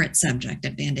favorite subject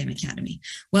at VanDamme Academy.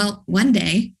 Well, one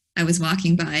day I was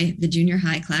walking by the junior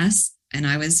high class, and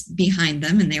I was behind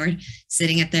them, and they were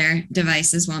sitting at their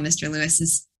devices while Mr. Lewis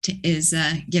is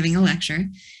giving a lecture,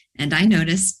 and I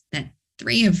noticed that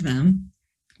 3 of them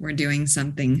were doing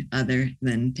something other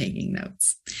than taking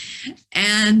notes.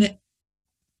 And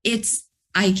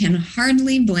I can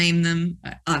hardly blame them.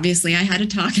 Obviously, I had to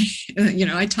talk,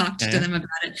 I talked to them about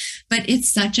it, but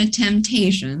it's such a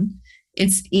temptation.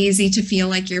 It's easy to feel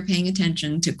like you're paying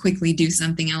attention, to quickly do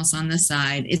something else on the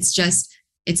side.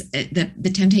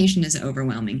 The temptation is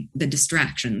overwhelming. The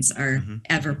distractions are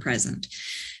ever present.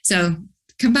 So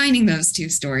combining those 2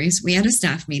 stories, we had a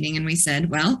staff meeting and we said,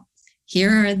 well,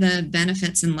 here are the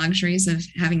benefits and luxuries of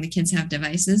having the kids have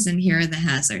devices, and here are the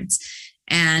hazards.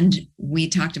 And we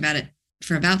talked about it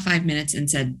for about 5 minutes and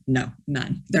said, no,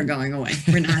 none. They're going away.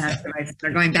 We're not having devices.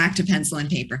 They're going back to pencil and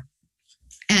paper.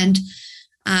 And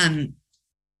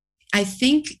I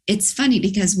think it's funny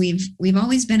because we've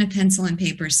always been a pencil and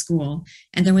paper school.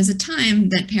 And there was a time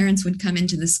that parents would come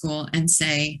into the school and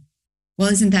say, well,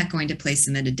 isn't that going to place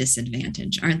them at a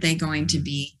disadvantage? Aren't they going to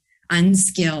be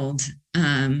unskilled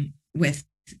with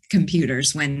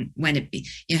computers how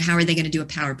are they going to do a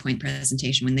PowerPoint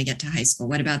presentation when they get to high school?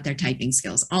 What about their typing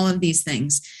skills? All of these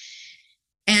things.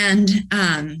 And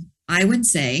I would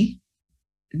say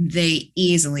they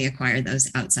easily acquire those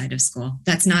outside of school.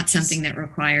 That's not something that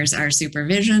requires our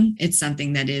supervision. It's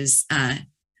something that is,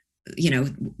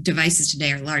 devices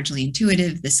today are largely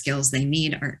intuitive. The skills they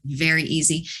need are very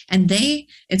easy. And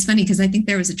it's funny because I think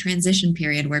there was a transition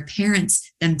period where parents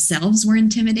themselves were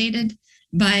intimidated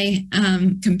by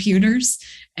computers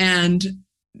and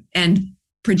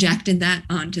projected that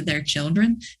onto their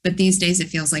children. But these days it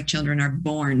feels like children are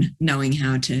born knowing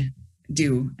how to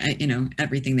do,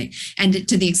 everything and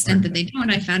to the extent that they don't,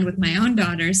 I found with my own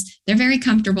daughters, they're very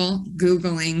comfortable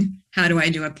Googling, how do I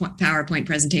do a PowerPoint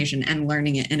presentation, and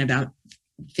learning it in about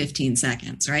 15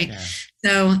 seconds, right? Yeah.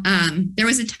 So there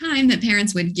was a time that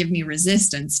parents would give me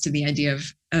resistance to the idea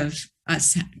of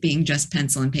us being just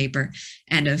pencil and paper,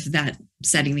 and of that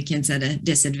setting the kids at a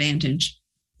disadvantage.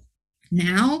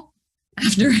 Now,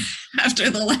 after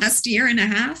the last year and a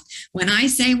half, when I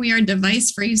say we are a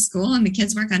device-free school and the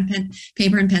kids work on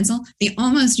paper and pencil, the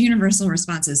almost universal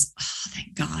response is, oh,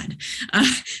 thank God,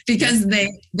 because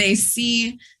they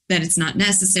see that it's not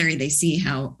necessary. They see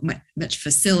how much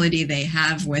facility they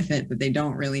have with it, that they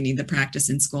don't really need the practice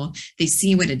in school. They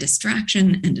see what a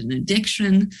distraction and an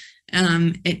addiction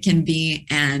it can be,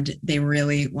 and they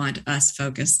really want us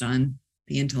focused on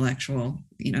the intellectual,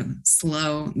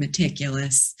 slow,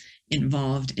 meticulous,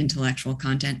 involved intellectual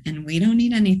content, and we don't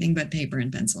need anything but paper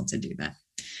and pencil to do that.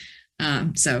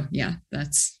 So yeah,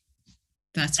 that's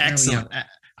excellent. Where we are.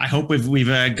 I hope we've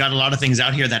got a lot of things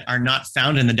out here that are not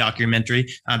found in the documentary.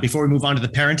 Before we move on to the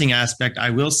parenting aspect, I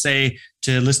will say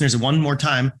to listeners one more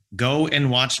time, go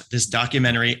and watch this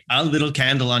documentary, A Little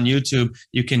Candle, on YouTube.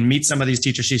 You can meet some of these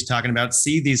teachers she's talking about,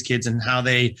 see these kids and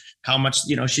how much,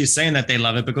 she's saying that they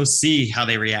love it, but go see how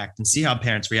they react and see how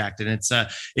parents reacted. And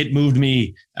it moved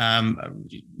me.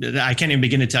 I can't even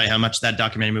begin to tell you how much that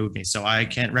documentary moved me. So I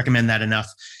can't recommend that enough.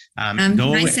 Can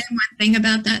I say one thing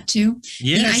about that too?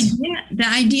 Yes. The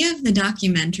idea of the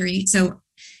documentary. So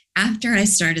after I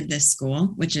started this school,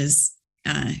 which is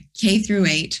K through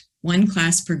 8, one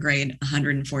class per grade,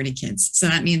 140 kids. So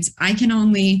that means I can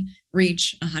only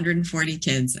reach 140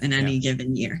 kids in any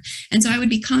given year. And so I would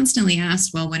be constantly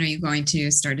asked, well, when are you going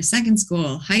to start a second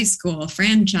school, high school,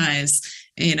 franchise,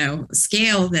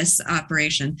 scale this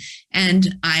operation?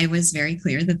 And I was very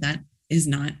clear that that is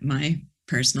not my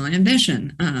personal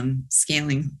ambition.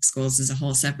 Scaling schools is a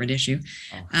whole separate issue.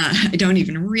 I don't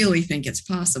even really think it's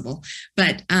possible,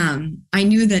 but I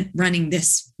knew that running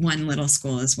this one little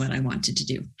school is what I wanted to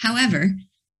do. However,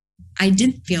 I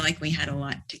did feel like we had a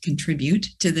lot to contribute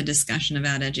to the discussion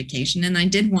about education, and I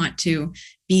did want to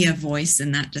be a voice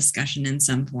in that discussion in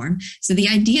some form. So the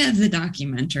idea of the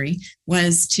documentary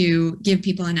was to give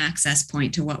people an access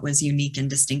point to what was unique and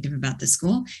distinctive about the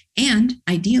school, and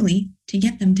ideally to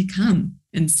get them to come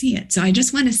and see it. So I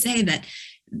just want to say that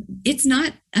it's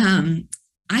not,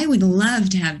 I would love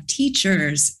to have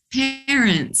teachers,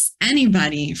 parents,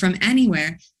 anybody from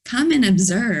anywhere come and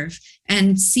observe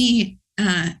and see,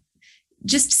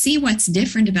 just see what's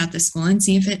different about the school and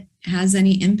see if it has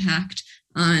any impact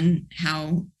on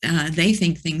how they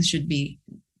think things should be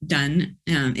done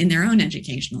in their own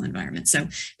educational environment. So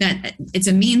that it's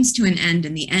a means to an end,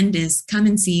 and the end is come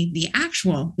and see the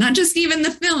actual, not just even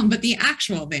the film, but the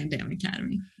actual VanDamme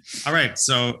Academy. All right,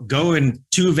 so go to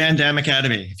VanDamme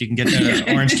Academy if you can get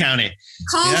to Orange County.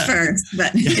 Call first,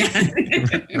 but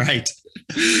Right.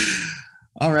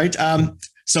 All right.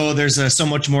 So there's so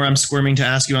much more I'm squirming to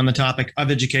ask you on the topic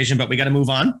of education, but we got to move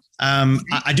on.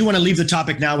 I do want to leave the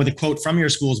topic now with a quote from your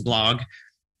school's blog.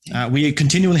 We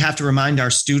continually have to remind our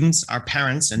students, our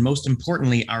parents, and most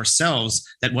importantly, ourselves,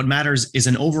 that what matters is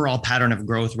an overall pattern of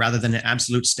growth rather than an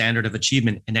absolute standard of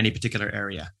achievement in any particular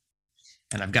area.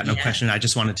 And I've got no question. I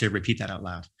just wanted to repeat that out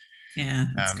loud. Yeah,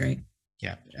 that's great.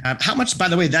 Yeah. How much, by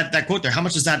the way, that quote there, how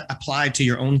much does that apply to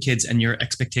your own kids and your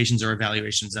expectations or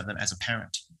evaluations of them as a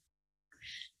parent?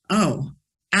 Oh,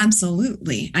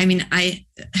 absolutely. I mean,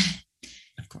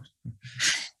 of course.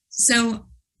 So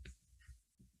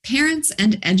parents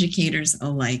and educators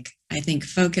alike, I think,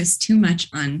 focus too much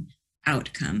on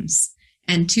outcomes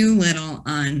and too little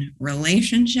on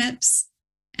relationships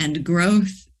and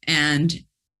growth and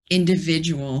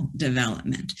individual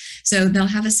development. So they'll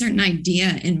have a certain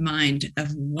idea in mind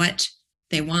of what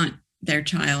they want their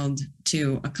child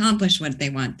to accomplish, what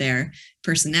they want their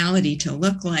personality to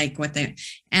look like,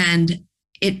 and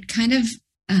it kind of,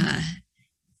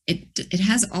 it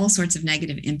has all sorts of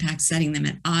negative impacts, setting them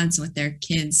at odds with their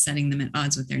kids, setting them at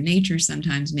odds with their nature,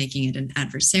 sometimes making it an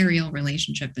adversarial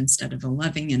relationship instead of a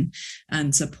loving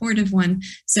and supportive one.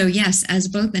 So yes, as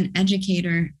both an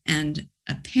educator and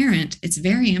a parent, it's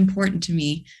very important to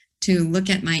me to look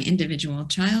at my individual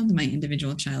child, my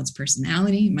individual child's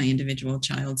personality, my individual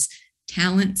child's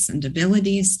talents and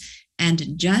abilities,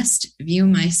 and just view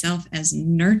myself as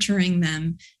nurturing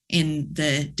them in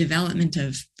the development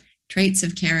of traits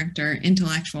of character,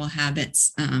 intellectual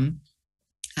habits,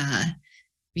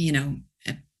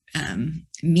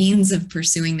 means of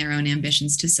pursuing their own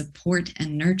ambitions, to support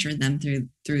and nurture them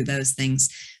through those things,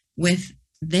 with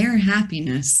their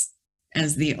happiness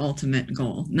as the ultimate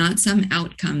goal, not some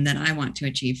outcome that I want to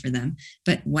achieve for them,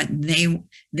 but what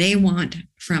they want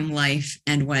from life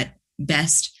and what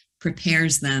best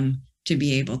prepares them to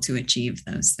be able to achieve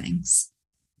those things.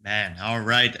 Man, all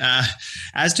right.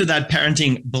 As to that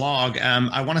parenting blog,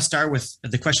 I want to start with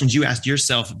the questions you asked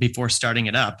yourself before starting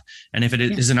it up. And if it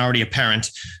isn't already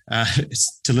apparent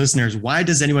to listeners, why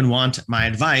does anyone want my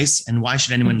advice, and why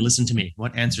should anyone listen to me?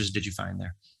 What answers did you find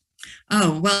there?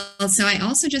 Oh, well, so I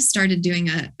also just started doing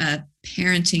a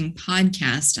parenting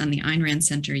podcast on the Ayn Rand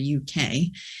Center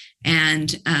UK.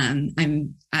 And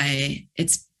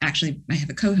it's actually, I have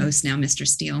a co-host now, Mr.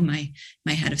 Steele, my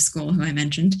head of school, who I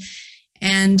mentioned.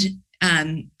 And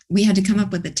we had to come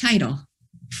up with a title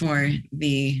for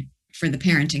the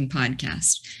parenting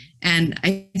podcast. And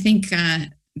I think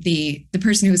the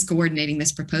person who was coordinating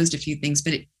this proposed a few things,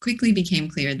 but it quickly became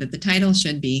clear that the title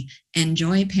should be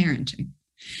Enjoy Parenting.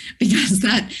 Because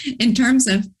that, in terms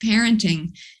of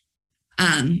parenting,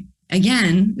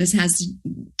 again, this has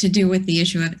to do with the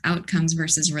issue of outcomes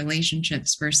versus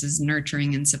relationships versus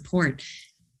nurturing and support.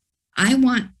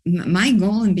 My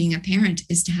goal in being a parent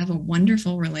is to have a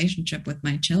wonderful relationship with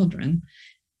my children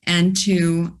and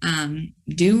to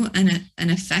do an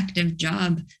effective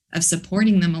job of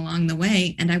supporting them along the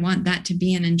way. And I want that to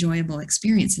be an enjoyable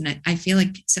experience. And I feel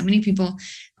like so many people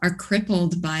are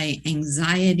crippled by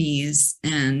anxieties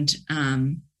and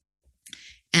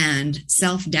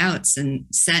self-doubts and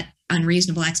set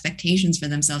unreasonable expectations for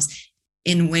themselves.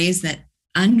 in ways that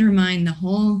undermine the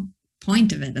whole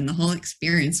point of it and the whole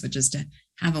experience, which is to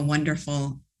have a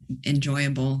wonderful,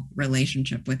 enjoyable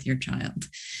relationship with your child.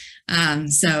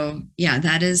 So yeah,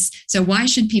 that is, so why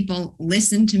should people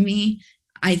listen to me?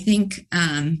 I think,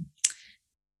 I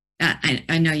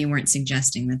know you weren't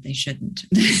suggesting that they shouldn't.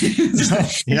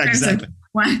 Yeah, exactly.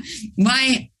 Why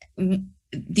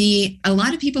a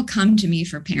lot of people come to me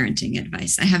for parenting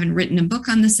advice. I haven't written a book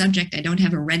on the subject. I don't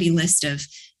have a ready list of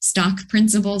stock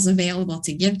principles available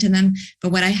to give to them.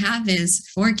 But what I have is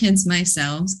 4 kids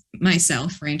myself,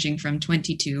 ranging from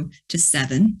 22 to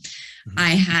 7. Mm-hmm. I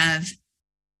have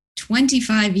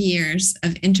 25 years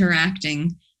of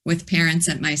interacting with parents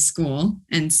at my school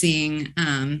and seeing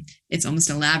it's almost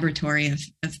a laboratory of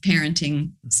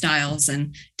parenting styles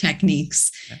and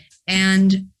techniques. Okay.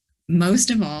 And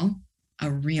most of all, a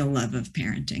real love of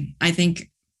parenting. I think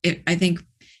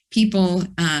people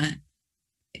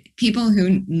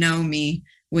who know me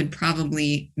would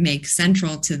probably make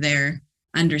central to their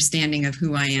understanding of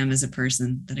who I am as a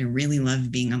person that I really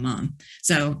love being a mom.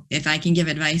 So if I can give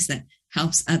advice that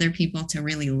helps other people to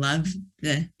really love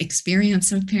the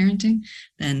experience of parenting,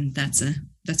 then that's a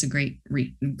great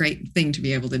thing to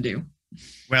be able to do.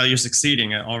 Well, you're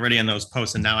succeeding already in those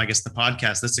posts, and now I guess the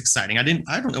podcast. That's exciting. I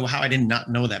don't know how I did not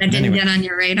know that. That didn't get on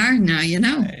your radar. Now you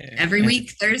know. Every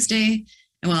week, Thursday.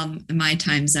 Well, my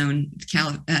time zone,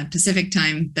 Pacific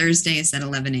time, Thursdays at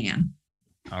 11 a.m.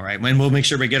 All right. When we'll make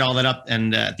sure we get all that up,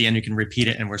 and at the end you can repeat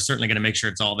it, and we're certainly going to make sure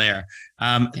it's all there.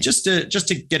 Okay. Just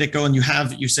to get it going,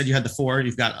 you said you had the 4.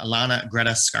 You've got Alana,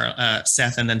 Greta,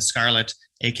 Seth, and then Scarlett,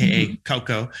 aka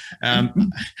Coco.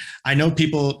 I know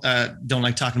people don't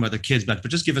like talking about their kids, but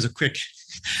just give us a quick,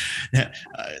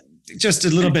 just a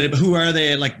little bit. Who are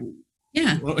they? Like,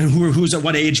 yeah, who's at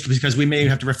what age? Because we may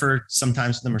have to refer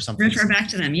sometimes to them or something. Refer back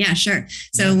to them. Yeah, sure.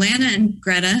 So Lana and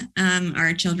Greta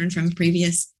are children from a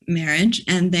previous marriage,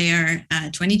 and they are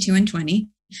 22 and 20,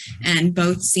 and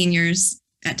both seniors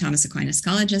at Thomas Aquinas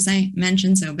College, as I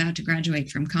mentioned, so about to graduate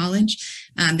from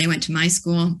college. They went to my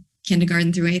school,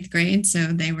 kindergarten through 8th grade, so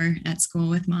they were at school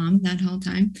with mom that whole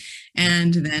time.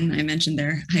 And then I mentioned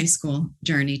their high school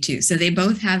journey too. So they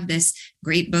both have this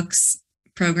great books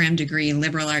program degree,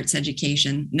 liberal arts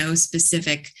education, no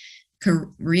specific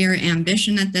career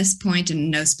ambition at this point,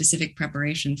 and no specific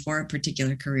preparation for a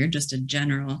particular career, just a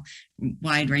general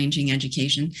wide-ranging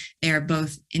education. They are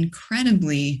both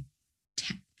incredibly,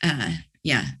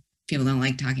 people don't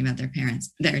like talking about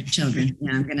their children.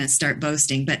 Yeah, I'm going to start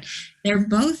boasting, but they're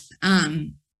both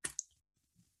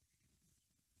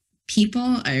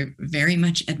people I very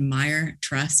much admire,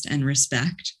 trust, and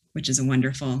respect, which is a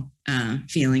wonderful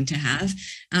feeling to have.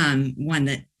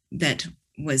 One that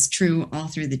was true all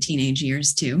through the teenage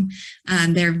years too.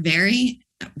 They're very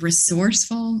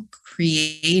resourceful,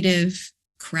 creative,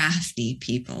 crafty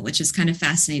people, which is kind of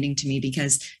fascinating to me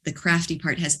because the crafty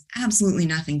part has absolutely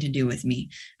nothing to do with me.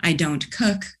 I don't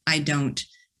cook. I don't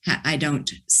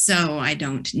sew. I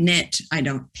don't knit. I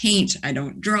don't paint. I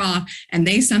don't draw. And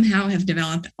they somehow have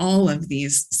developed all of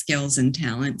these skills and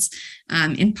talents.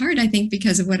 In part, I think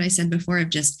because of what I said before of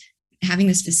just having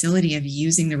this facility of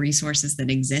using the resources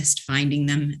that exist, finding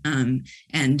them,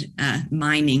 and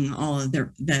mining all of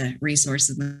the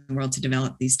resources in the world to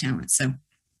develop these talents. So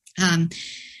and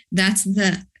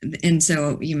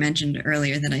so you mentioned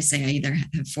earlier that I say I either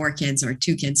have 4 kids or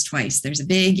 2 kids twice. There's a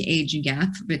big age gap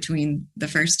between the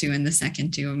first 2 and the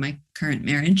second 2 of my current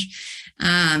marriage.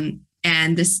 And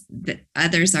the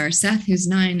others are Seth, who's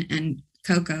 9, and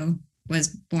Coco was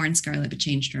born Scarlett, but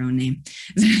changed her own name.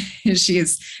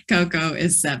 Coco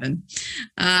is 7.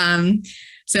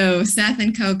 So Seth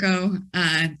and Coco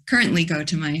currently go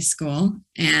to my school,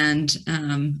 and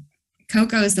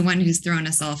Coco is the one who's thrown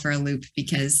us all for a loop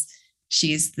because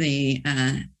she's the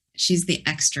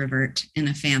extrovert in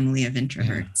a family of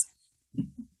introverts.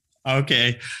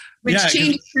 Okay. Which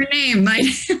changed her name. I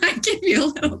give you a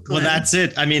little clue. Well, that's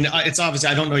it. I mean, it's obviously,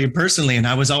 I don't know you personally, and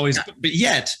I was always, but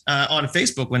yet on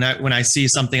Facebook, when I see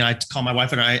something, I call my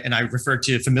wife and I refer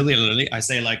to familiarly. I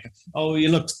say like, "Oh, you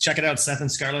look, check it out. Seth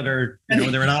and Scarlett are,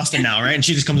 they're in Austin now, right?" And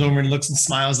she just comes over and looks and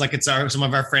smiles like it's some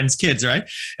of our friends' kids, right?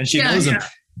 And she knows them.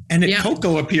 And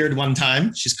Coco appeared one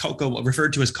time. She's Coco,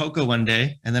 referred to as Coco one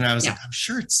day. And then I was like, I'm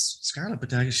sure it's Scarlett,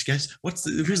 but I guess what's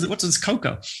this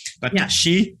Coco? But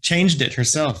she changed it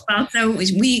herself. Well, so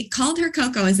we called her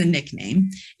Coco as a nickname.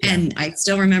 And I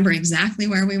still remember exactly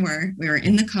where we were. We were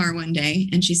in the car one day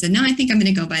and she said, "No, I think I'm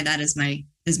going to go by that as my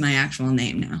actual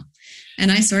name now."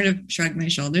 And I sort of shrugged my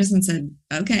shoulders and said,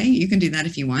 "Okay, you can do that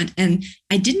if you want." And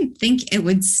I didn't think it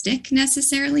would stick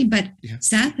necessarily, but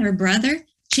Seth, her brother,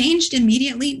 changed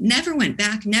immediately, never went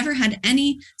back, never had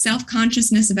any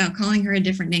self-consciousness about calling her a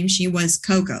different name. She was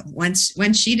Coco. Once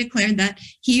she declared that,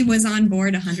 he was on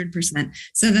board 100%.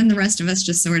 So then the rest of us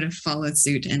just sort of followed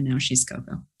suit, and now she's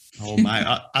Coco. Oh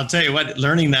my, I'll tell you what,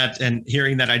 learning that and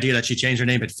hearing that idea that she changed her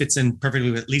name, it fits in perfectly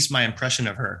with at least my impression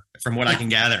of her from what I can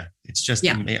gather. It's just,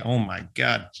 oh my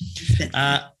God.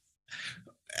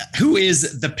 Who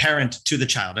is the parent to the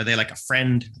child? Are they like a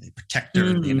friend, are they a protector,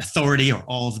 an authority, or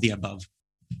all of the above?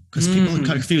 Because people are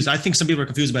confused. I think some people are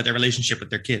confused about their relationship with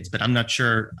their kids, but I'm not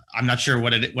sure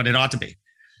what it ought to be.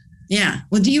 Yeah.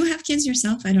 Well, do you have kids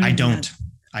yourself? I don't,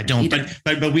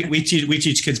 but we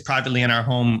teach kids privately in our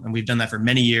home, and we've done that for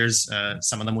many years.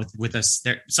 Some of them with us.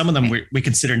 Some of them we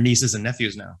consider nieces and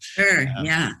nephews now. Sure,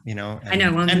 yeah. You know, I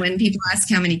know. When people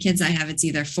ask how many kids I have, it's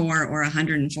either 4 or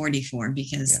 144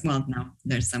 because, well, no,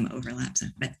 there's some overlaps.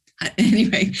 But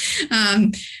anyway,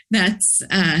 that's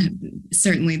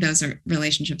certainly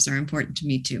relationships are important to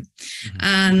me too.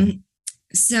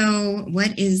 So,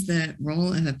 what is the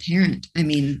role of a parent? I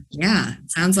mean, yeah,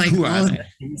 it sounds like all of the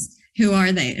things. Who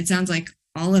are they? It sounds like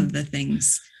all of the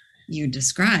things you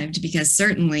described, because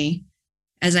certainly,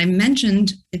 as I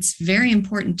mentioned, it's very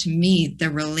important to me, the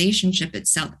relationship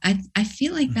itself. I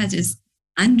feel like that is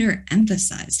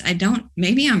underemphasized.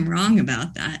 Maybe I'm wrong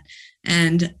about that.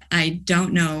 And I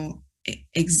don't know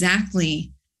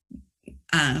exactly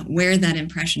where that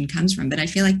impression comes from, but I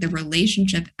feel like the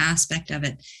relationship aspect of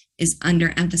it is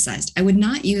underemphasized. I would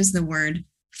not use the word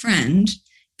friend,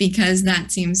 because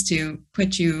that seems to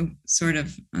put you sort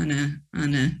of on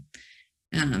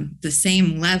the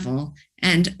same level.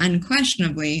 And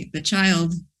unquestionably, the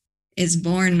child is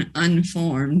born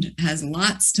unformed, has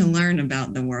lots to learn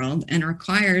about the world, and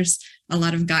requires a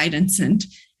lot of guidance. And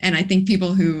I think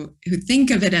people who think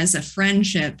of it as a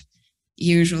friendship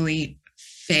usually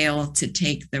fail to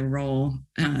take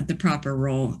the proper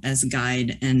role as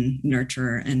guide and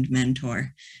nurturer and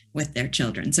mentor with their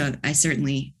children. So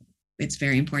it's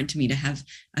very important to me to have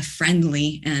a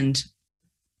friendly and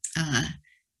a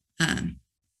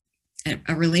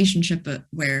relationship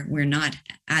where we're not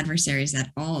adversaries at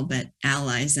all, but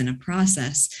allies in a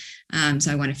process.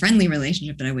 So I want a friendly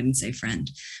relationship, but I wouldn't say friend.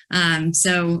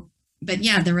 But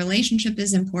yeah, the relationship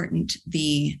is important.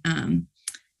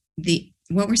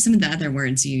 What were some of the other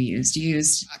words you used? You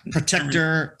used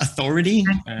protector, authority.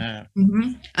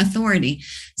 Authority.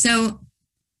 So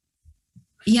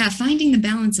yeah, finding the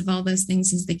balance of all those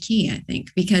things is the key, I think,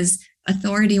 because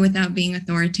authority without being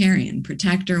authoritarian,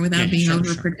 protector without being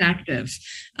overprotective,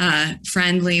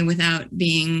 friendly without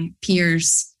being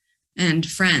peers and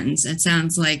friends. It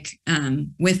sounds like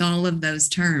with all of those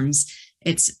terms,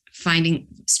 it's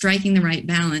striking the right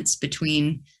balance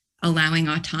between allowing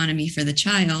autonomy for the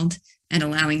child and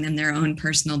allowing them their own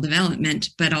personal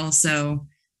development, but also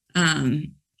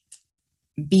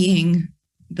being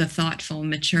the thoughtful,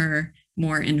 mature,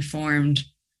 more informed,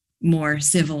 more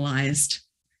civilized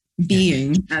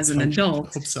being as an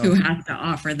adult who has to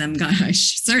offer them, I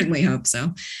certainly hope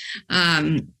so,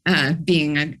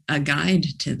 being a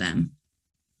guide to them.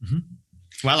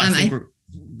 Well, I think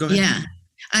go ahead. Yeah,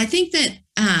 I think that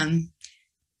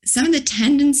some of the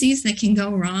tendencies that can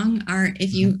go wrong are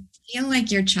if you feel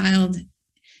like your child,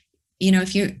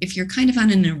 if you're kind of on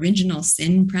an original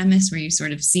sin premise where you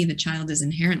sort of see the child as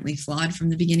inherently flawed from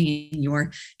the beginning, and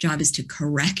your job is to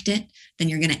correct it, then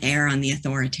you're going to err on the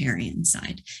authoritarian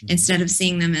side instead of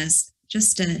seeing them as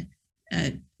just a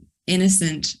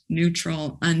innocent,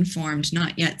 neutral, unformed,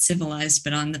 not yet civilized,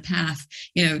 but on the path,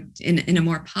 in a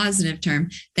more positive term.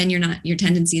 Then your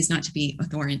tendency is not to be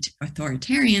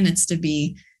authoritarian, it's to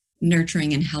be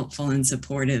nurturing and helpful and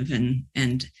supportive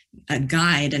and a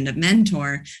guide and a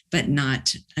mentor, but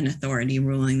not an authority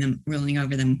ruling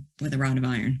over them with a rod of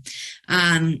iron.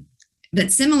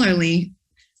 But similarly,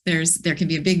 there can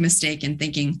be a big mistake in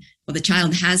thinking, well, the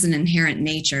child has an inherent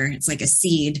nature. It's like a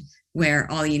seed where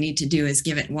all you need to do is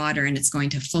give it water and it's going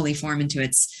to fully form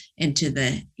into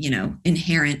the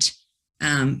inherent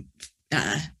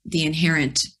the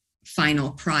inherent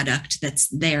final product that's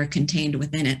there contained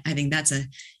within it. I think that's a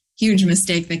huge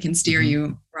mistake that can steer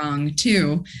you wrong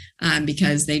too,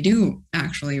 because they do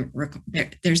actually,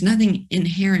 there's nothing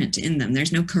inherent in them.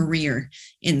 There's no career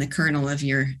in the kernel of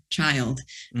your child.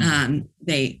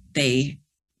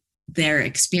 Their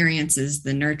experiences,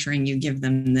 the nurturing you give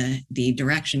them, the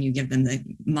direction you give them, the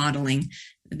modeling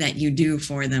that you do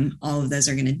for them, all of those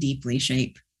are going to deeply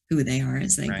shape who they are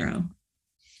as they grow.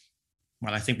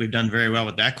 Well, I think we've done very well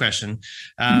with that question.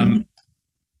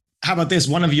 How about this?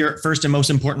 One of your first and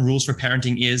most important rules for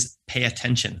parenting is pay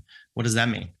attention. What does that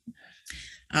mean?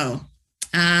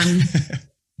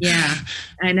 Yeah,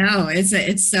 I know.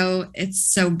 It's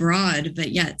so broad,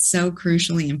 but yet so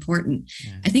crucially important.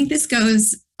 Yeah. I think this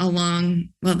goes along,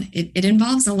 well, it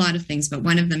involves a lot of things, but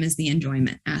one of them is the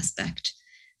enjoyment aspect.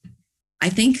 I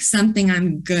think something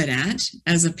I'm good at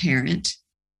as a parent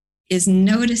is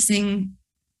noticing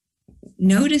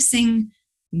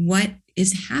what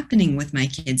is happening with my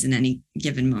kids in any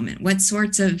given moment, what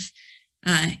sorts of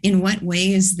in what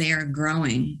ways they are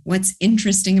growing, what's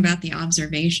interesting about the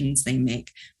observations they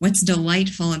make, what's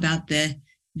delightful about the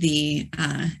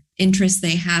interests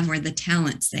they have or the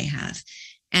talents they have.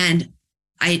 And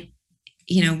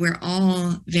we're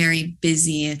all very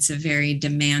busy. It's a very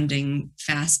demanding,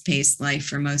 fast-paced life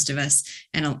for most of us.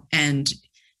 And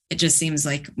it just seems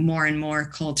like more and more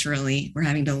culturally, we're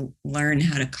having to learn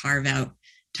how to carve out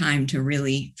time to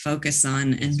really focus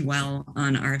on and dwell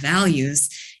on our values.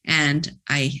 And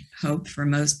I hope for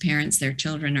most parents, their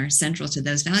children are central to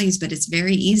those values, but it's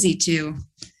very easy to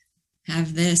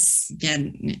have this get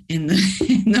in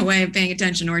the way of paying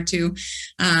attention, or to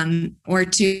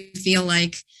feel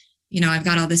like, I've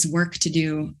got all this work to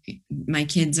do. My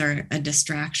kids are a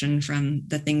distraction from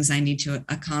the things I need to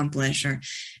accomplish.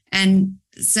 And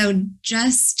so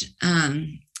just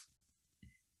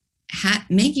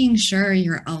making sure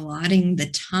you're allotting the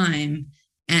time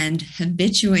and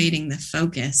habituating the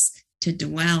focus to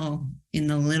dwell in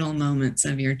the little moments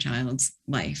of your child's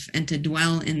life and to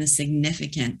dwell in the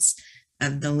significance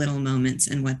of the little moments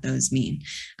and what those mean.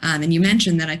 And you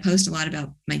mentioned that I post a lot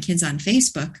about my kids on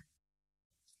Facebook,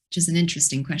 which is an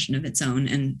interesting question of its own.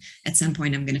 And at some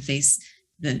point I'm going to face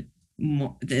the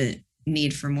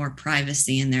need for more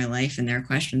privacy in their life. And there are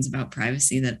questions about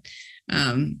privacy that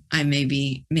I may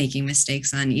be making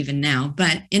mistakes on even now.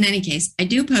 But in any case, I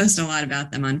do post a lot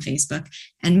about them on Facebook.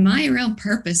 And my real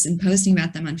purpose in posting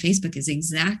about them on Facebook is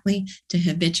exactly to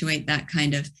habituate that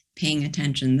kind of paying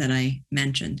attention that I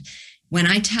mentioned. When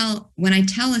I tell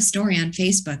a story on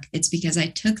Facebook, it's because I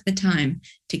took the time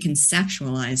to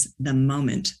conceptualize the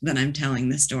moment that I'm telling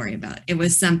the story about. It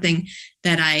was something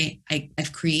that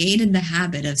I've created the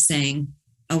habit of saying,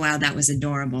 oh, wow, that was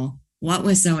adorable. What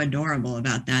was so adorable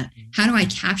about that? How do I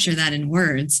capture that in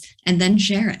words and then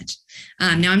share it?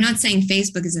 Now, I'm not saying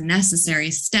Facebook is a necessary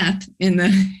step in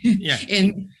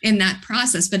in that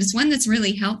process, but it's one that's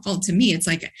really helpful to me. It's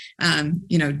like,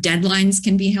 deadlines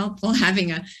can be helpful.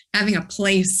 Having a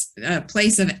place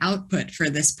of output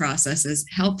for this process is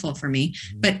helpful for me.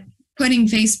 Mm-hmm. But putting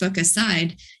Facebook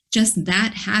aside, just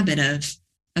that habit of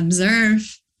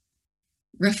observe,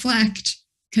 reflect,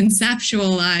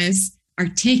 conceptualize,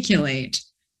 articulate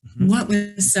what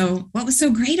was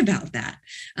so great about that.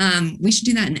 We should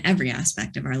do that in every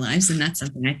aspect of our lives, and that's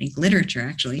something I think literature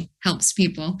actually helps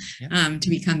people to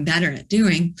become better at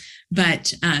doing.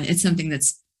 But it's something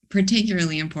that's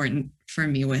particularly important for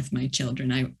me with my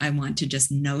children. I want to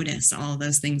just notice all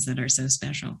those things that are so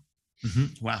special.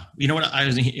 Mm-hmm. Wow. You know what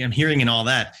I'm hearing in all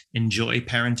that? Enjoy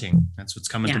parenting. That's what's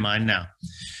coming to mind now.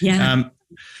 Yeah.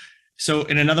 So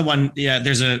in another one,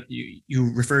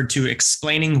 you referred to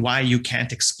explaining why you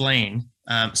can't explain.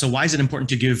 So why is it important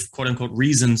to give quote unquote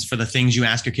reasons for the things you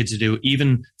ask your kids to do,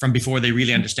 even from before they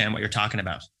really understand what you're talking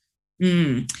about?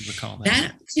 Recall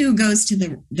that too goes to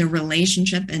the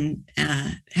relationship and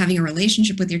having a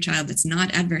relationship with your child that's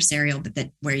not adversarial, but that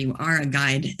where you are a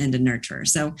guide and a nurturer.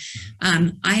 So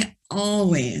I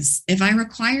always, if I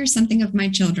require something of my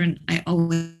children, I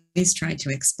always try to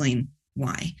explain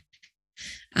why.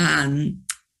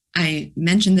 I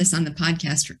mentioned this on the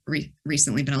podcast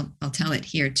recently, but I'll tell it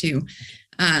here too.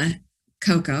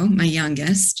 Coco, my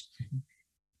youngest,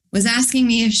 was asking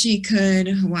me if she could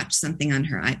watch something on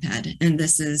her iPad. And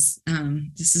this is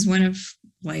one of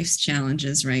life's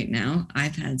challenges right now.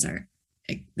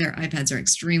 Their iPads are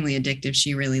extremely addictive.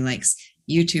 She really likes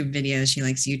YouTube videos. She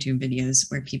likes YouTube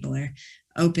videos where people are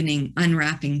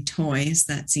unwrapping toys.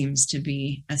 That seems to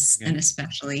be an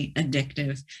especially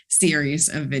addictive series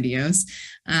of videos.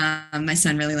 My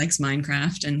son really likes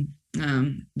Minecraft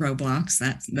and Roblox,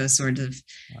 those sorts of.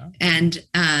 Wow. And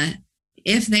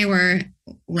if they were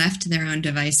left to their own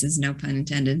devices, no pun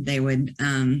intended, they would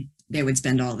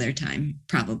spend all their time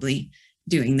probably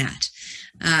doing that.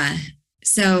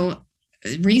 So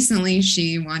recently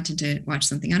she wanted to watch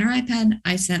something on her iPad.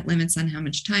 I set limits on how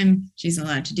much time she's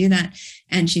allowed to do that.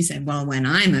 And she said, well, when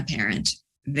I'm a parent,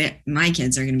 my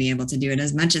kids are going to be able to do it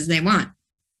as much as they want.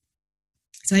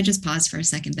 So I just paused for a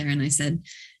second there and I said,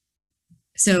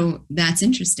 so that's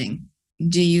interesting. Why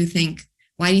do you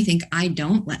think I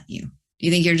don't let you? Do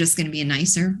you think you're just going to be a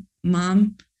nicer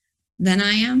mom than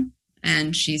I am?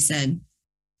 And she said,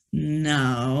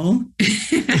 no.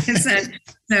 I said,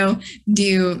 so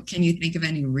can you think of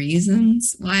any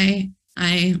reasons why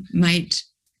I might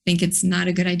think it's not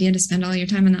a good idea to spend all your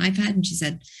time on the iPad. And she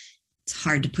said, it's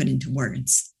hard to put into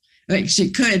words. Like she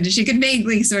could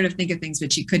vaguely sort of think of things,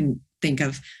 but she couldn't think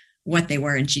of what they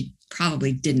were. And she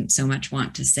probably didn't so much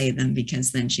want to say them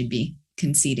because then she'd be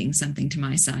conceding something to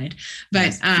my side.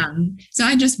 But so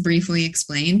I just briefly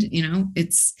explained,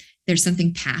 there's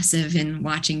something passive in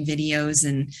watching videos,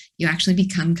 and you actually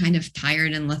become kind of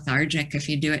tired and lethargic if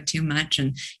you do it too much.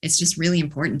 And it's just really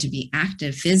important to be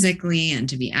active physically and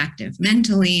to be active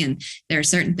mentally. And there are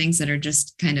certain things that are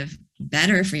just kind of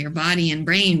better for your body and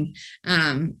brain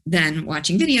than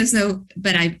watching videos, though.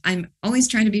 But I'm always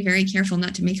trying to be very careful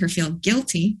not to make her feel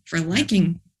guilty for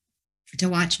liking to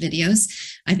watch videos.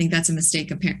 I think that's a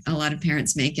mistake a lot of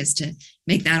parents make, is to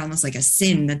make that almost like a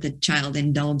sin that the child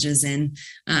indulges in,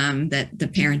 that the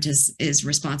parent is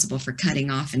responsible for cutting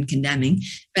off and condemning.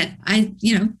 But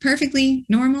perfectly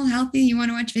normal, healthy, you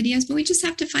want to watch videos, but we just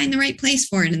have to find the right place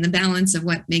for it and the balance of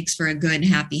what makes for a good,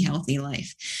 happy, healthy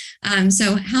life.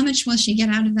 So how much will she get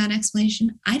out of that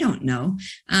explanation? I don't know.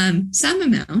 Some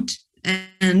amount.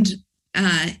 And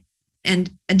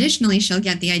additionally, she'll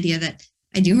get the idea that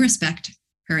I do respect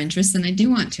her interests and I do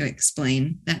want to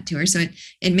explain that to her. So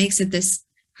it makes it this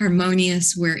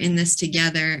harmonious, we're in this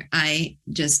together. I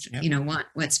just, want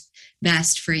what's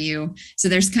best for you. So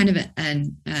there's kind of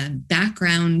a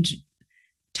background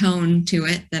tone to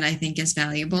it that I think is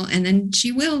valuable. And then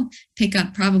she will pick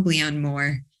up probably on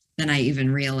more than I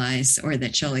even realize, or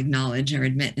that she'll acknowledge or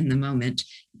admit in the moment,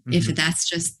 if that's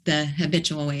just the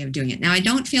habitual way of doing it. Now, I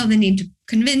don't feel the need to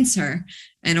convince her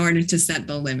in order to set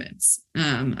the limits.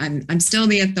 I'm still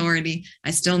the authority.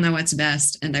 I still know what's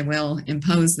best, and I will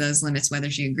impose those limits whether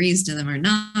she agrees to them or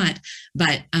not.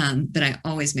 But I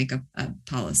always make a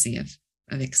policy of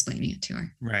explaining it to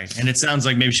her. Right. And it sounds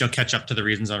like maybe she'll catch up to the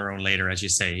reasons on her own later, as you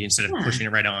say, instead of pushing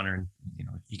it right on her. And,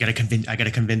 I got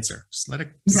to convince her. Just let it.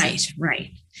 Right.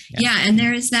 Yeah. And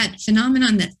there is that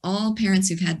phenomenon that all parents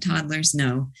who've had toddlers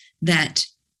know, that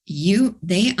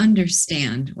they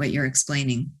understand what you're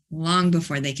explaining long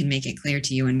before they can make it clear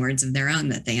to you in words of their own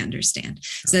that they understand.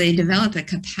 Sure. So they develop a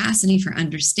capacity for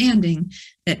understanding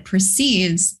that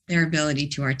precedes their ability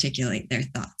to articulate their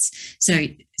thoughts.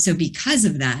 So because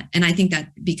of that, and I think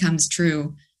that becomes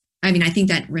true. I mean, I think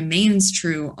that remains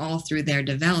true all through their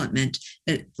development,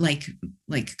 that like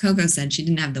Coco said, she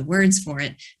didn't have the words for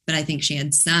it, but I think she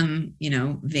had some,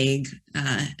 vague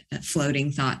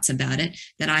floating thoughts about it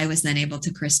that I was then able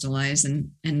to crystallize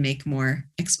and make more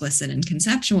explicit and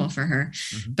conceptual for her.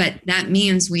 Mm-hmm. But that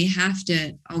means we have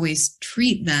to always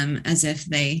treat them as if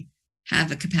they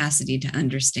have a capacity to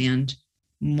understand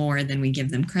more than we give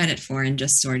them credit for, and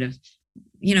just sort of,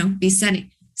 be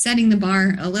setting the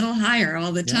bar a little higher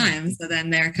all the time. So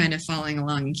then they're kind of following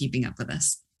along and keeping up with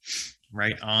us.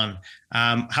 Right on.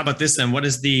 How about this then? What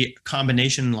is the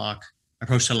combination lock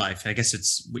approach to life? I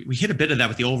guess we hit a bit of that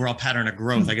with the overall pattern of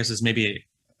growth. I guess it's maybe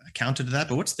accounted to that,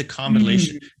 but what's the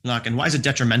combination lock, and why is it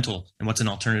detrimental, and what's an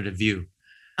alternative view?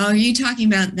 Oh, are you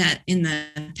talking about that in the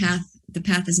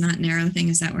path is not narrow thing?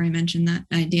 Is that where I mentioned that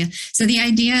idea? So the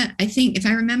idea, I think, if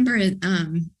I remember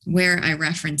where I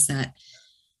referenced that,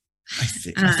 I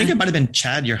think it might have been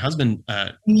Chad, your husband.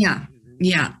 Yeah.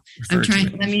 I'm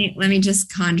trying. Let me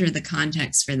just conjure the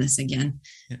context for this again.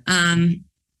 Yeah.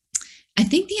 I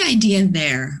think the idea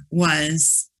there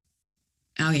was.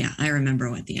 Oh yeah, I remember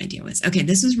what the idea was. Okay,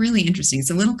 this was really interesting. It's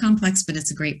a little complex, but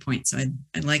it's a great point. So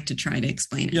I'd like to try to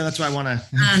explain it. Yeah, that's why I want to.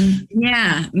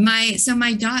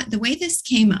 My daughter. The way this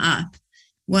came up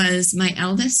was my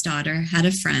eldest daughter had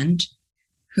a friend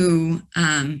who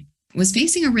was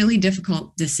facing a really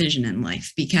difficult decision in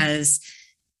life, because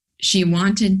she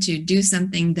wanted to do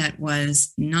something that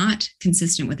was not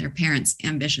consistent with her parents'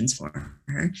 ambitions for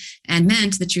her, and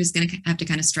meant that she was going to have to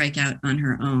kind of strike out on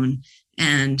her own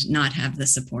and not have the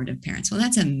support of parents. Well,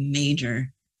 that's a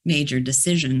major, major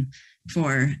decision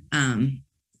for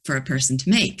a person to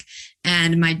make.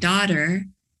 And my daughter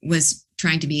was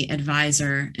trying to be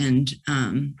advisor and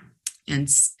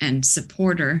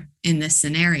supporter in this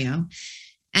scenario,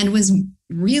 and was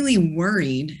really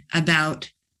worried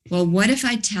about, well, what if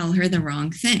I tell her the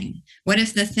wrong thing? What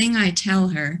if the thing I tell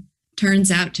her turns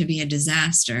out to be a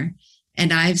disaster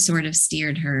and I've sort of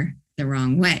steered her the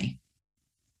wrong way?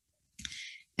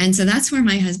 And so that's where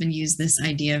my husband used this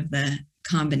idea of the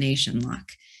combination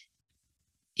lock.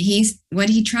 What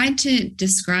he tried to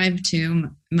describe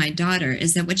to my daughter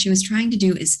is that what she was trying to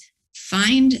do is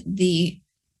find the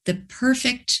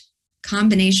perfect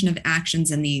combination of actions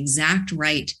and the exact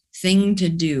right thing to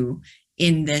do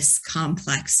in this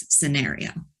complex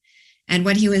scenario. And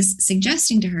what he was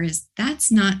suggesting to her is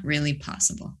that's not really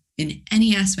possible in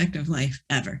any aspect of life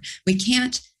ever. We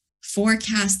can't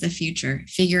forecast the future,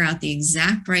 figure out the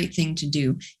exact right thing to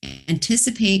do,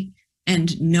 anticipate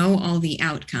and know all the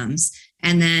outcomes,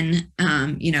 and then,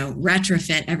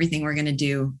 retrofit everything we're going to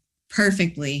do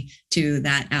perfectly to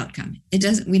that outcome.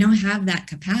 We don't have that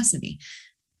capacity.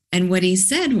 And what he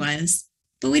said was,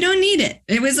 but we don't need it.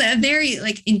 It was a very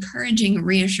encouraging,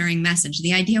 reassuring message.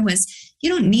 The idea was, you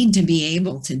don't need to be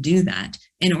able to do that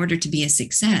in order to be a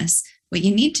success. What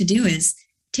you need to do is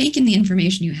take in the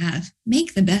information you have,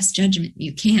 make the best judgment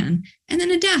you can, and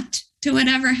then adapt to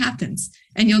whatever happens.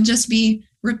 And you'll just be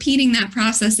repeating that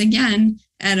process again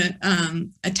at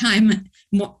a time,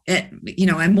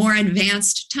 a more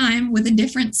advanced time with a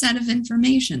different set of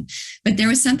information. But there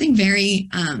was something very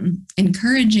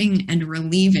encouraging and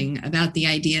relieving about the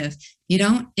idea of,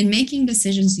 in making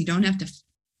decisions, you don't have to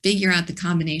figure out the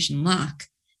combination lock.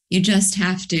 You just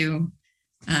have to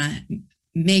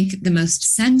make the most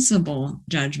sensible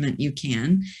judgment you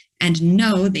can, and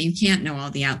know that you can't know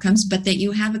all the outcomes, but that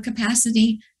you have a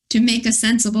capacity to make a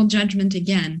sensible judgment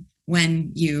again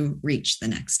when you reach the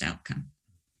next outcome.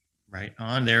 Right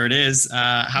on. There it is.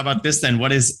 How about this then?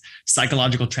 What is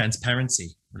psychological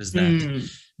transparency? What is that?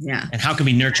 Yeah. And how can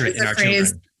we nurture it in our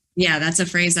children? Yeah, that's a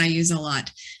phrase I use a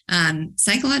lot.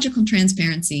 Psychological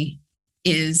transparency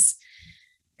is,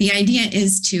 the idea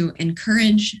is to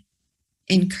encourage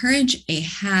a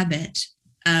habit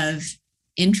of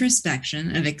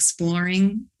introspection, of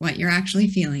exploring what you're actually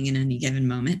feeling in any given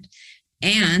moment,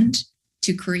 and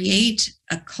to create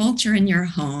a culture in your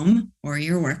home or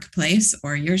your workplace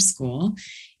or your school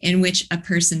in which a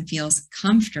person feels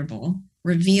comfortable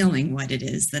revealing what it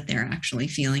is that they're actually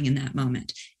feeling in that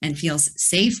moment, and feels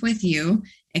safe with you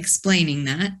explaining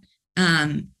that,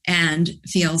 and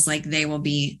feels like they will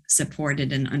be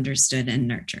supported and understood and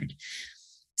nurtured.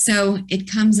 So it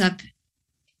comes up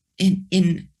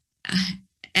in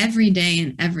every day,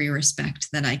 in every respect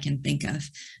that I can think of.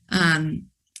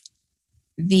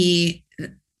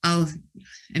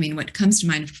 What comes to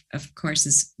mind, of course,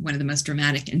 is one of the most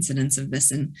dramatic incidents of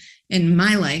this in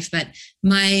my life. But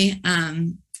my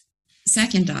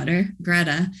second daughter,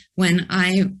 Greta, when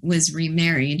I was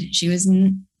remarried, she was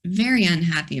very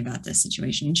unhappy about this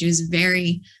situation. She was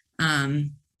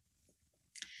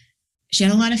she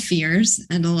had a lot of fears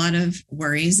and a lot of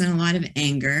worries and a lot of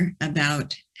anger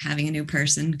about having a new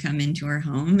person come into her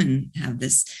home and have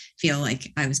this feel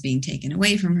like I was being taken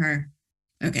away from her.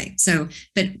 Okay, so,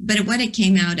 but what it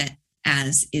came out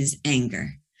as is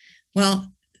anger.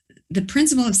 Well, the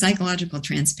principle of psychological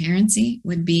transparency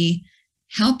would be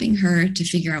helping her to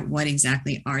figure out what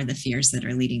exactly are the fears that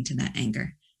are leading to that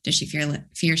anger. Does she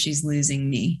fear she's losing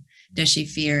me? Does she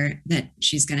fear that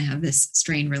she's going to have this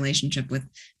strained relationship with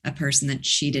a person that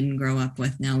she didn't grow up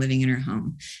with now living in her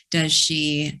home? Does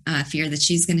she fear that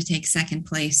she's going to take second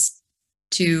place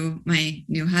to my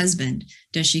new husband?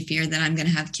 Does she fear that I'm going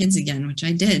to have kids again, which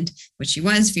I did, which she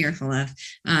was fearful of,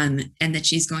 and that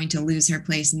she's going to lose her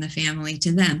place in the family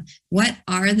to them? What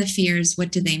are the fears?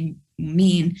 What do they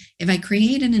mean? If I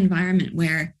create an environment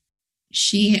where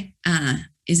she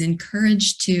is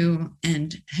encouraged to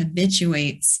and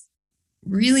habituates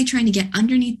really trying to get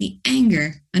underneath the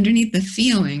anger, underneath the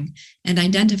feeling, and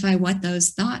identify what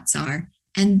those thoughts are,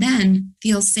 and then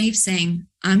feel safe saying,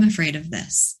 I'm afraid of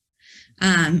this.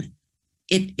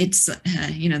 It's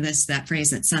that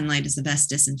phrase that sunlight is the best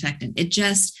disinfectant. It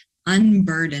just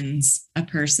unburdens a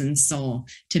person's soul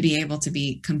to be able to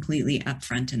be completely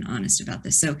upfront and honest about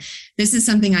this. So this is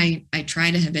something I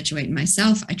try to habituate in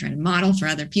myself. I try to model for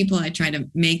other people. I try to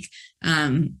make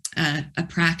a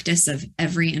practice of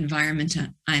every environment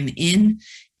I'm in.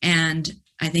 And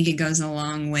I think it goes a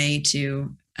long way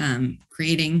to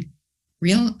creating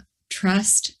real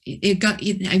trust.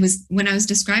 When I was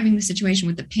describing the situation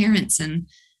with the parents and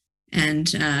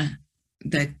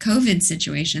the COVID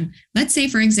situation, let's say,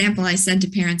 for example, I said to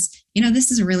parents, this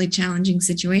is a really challenging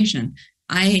situation.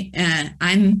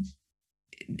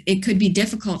 It could be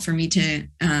difficult for me to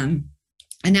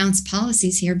announce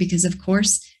policies here because, of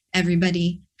course,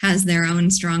 everybody has their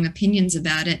own strong opinions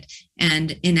about it.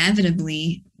 And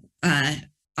inevitably,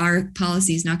 our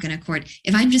policy is not going to accord.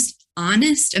 If I'm just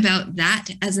honest about that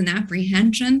as an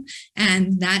apprehension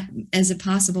and that as a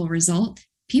possible result,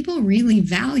 people really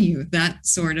value that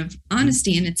sort of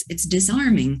honesty, and it's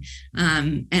disarming,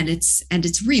 and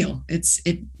it's real.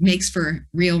 It makes for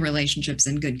real relationships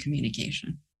and good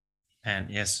communication.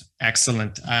 And yes,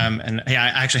 excellent. And hey,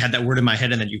 I actually had that word in my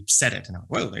head, and then you said it, and I'm,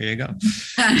 whoa, there you go.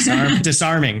 Disarming.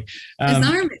 Disarming,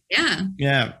 yeah.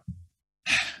 Yeah.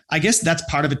 I guess that's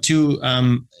part of it too.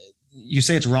 you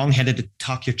say it's wrongheaded to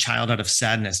talk your child out of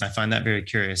sadness. And I find that very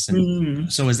curious.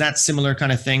 And so is that similar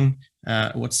kind of thing?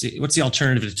 What's the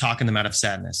alternative to talking them out of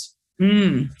sadness?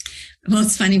 Well,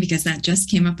 it's funny because that just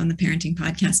came up on the parenting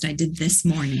podcast I did this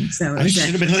morning. So I should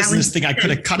have been listening to this thing. I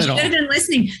could have cut it all. Should have been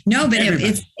listening. No, but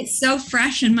it's so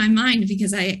fresh in my mind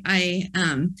because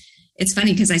it's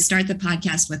funny because I start the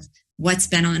podcast with what's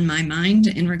been on my mind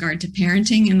in regard to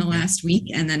parenting in the last week.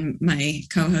 And then my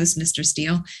co-host, Mr.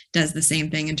 Steele, does the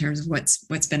same thing in terms of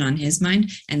what's been on his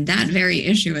mind. And that very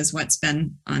issue is what's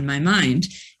been on my mind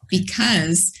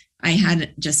because I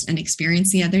had just an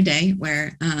experience the other day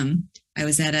where I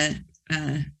was at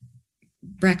a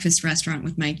breakfast restaurant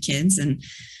with my kids and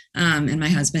my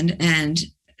husband, and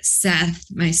Seth,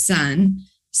 my son,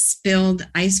 spilled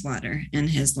ice water in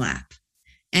his lap.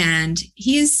 And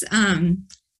he's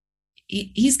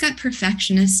got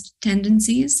perfectionist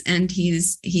tendencies, and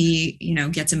he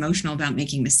gets emotional about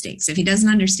making mistakes. If he doesn't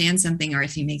understand something or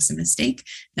if he makes a mistake,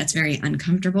 that's very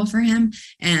uncomfortable for him,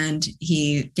 and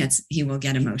he will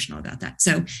get emotional about that.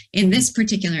 So in this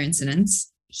particular incident,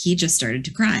 he just started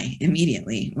to cry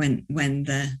immediately when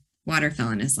the water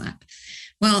fell in his lap.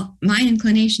 Well, my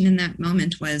inclination in that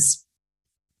moment was,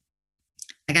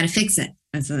 I got to fix it.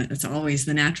 That's always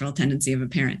the natural tendency of a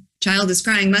parent. Child is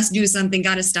crying, must do something,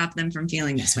 got to stop them from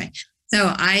feeling this way.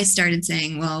 So I started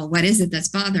saying, well, what is it that's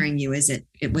bothering you? Was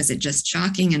it just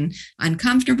shocking and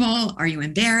uncomfortable? Are you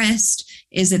embarrassed?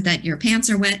 Is it that your pants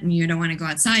are wet and you don't want to go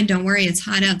outside? Don't worry, it's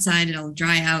hot outside. It'll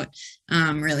dry out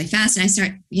really fast. And I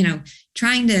start,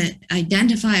 trying to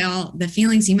identify all the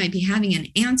feelings he might be having and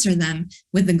answer them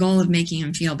with the goal of making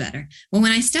him feel better. Well,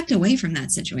 when I stepped away from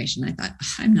that situation, I thought,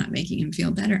 I'm not making him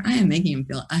feel better. I am making him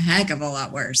feel a heck of a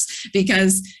lot worse,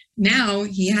 because now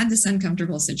he had this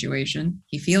uncomfortable situation.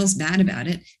 He feels bad about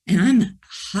it. And I'm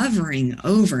hovering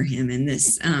over him in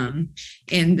this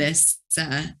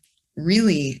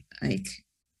really like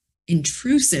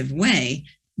intrusive way,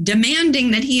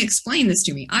 demanding that he explain this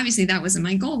to me. Obviously, that wasn't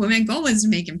my goal, but my goal was to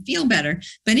make him feel better.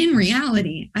 But in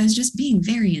reality, I was just being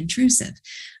very intrusive.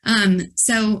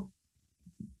 So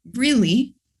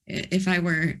really, if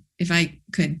I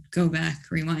could go back,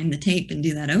 rewind the tape and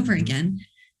do that over again,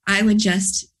 I would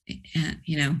just,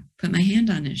 put my hand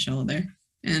on his shoulder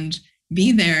and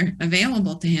be there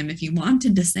available to him. If he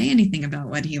wanted to say anything about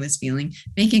what he was feeling,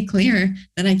 make it clear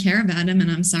that I care about him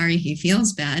and I'm sorry he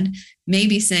feels bad.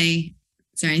 Maybe say,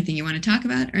 is there anything you want to talk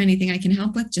about or anything I can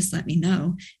help with? Just let me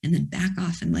know, and then back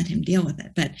off and let him deal with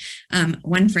it. But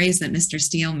one phrase that Mr.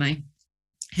 Steele, my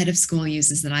head of school,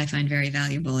 uses that I find very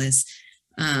valuable is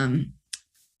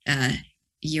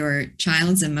your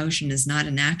child's emotion is not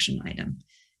an action item.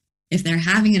 If they're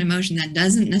having an emotion, that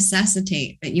doesn't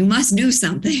necessitate that you must do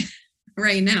something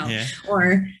right now. Yeah.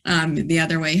 Or the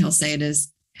other way he'll say it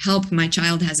is, help, my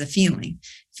child has a feeling.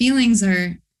 Feelings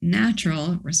are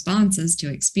natural responses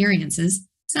to experiences.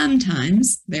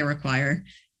 Sometimes they require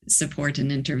support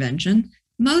and intervention.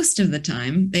 Most of the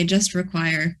time, they just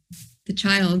require the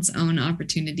child's own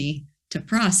opportunity to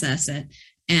process it.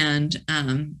 And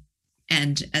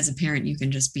as a parent, you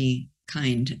can just be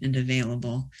kind and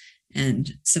available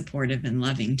and supportive and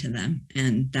loving to them.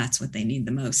 And that's what they need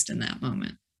the most in that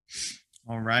moment.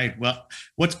 All right. Well,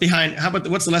 what's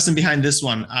the lesson behind this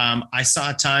one? I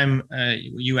saw a time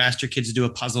you asked your kids to do a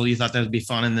puzzle. You thought that would be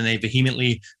fun. And then they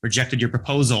vehemently rejected your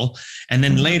proposal. And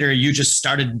then later you just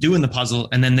started doing the puzzle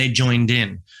and then they joined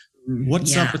in.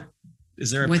 What's up with,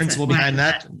 is there a principle behind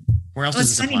that? Where else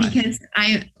does this apply? It's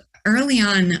funny because early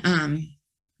on,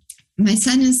 my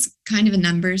son is kind of a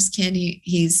numbers kid.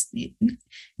 He's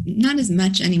not as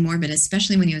much anymore, but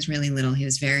especially when he was really little, he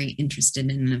was very interested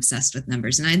in and obsessed with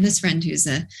numbers. And I had this friend who's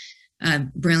a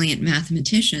brilliant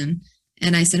mathematician.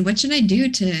 And I said, what should I do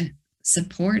to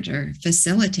support or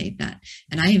facilitate that?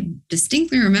 And I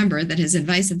distinctly remember that his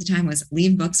advice at the time was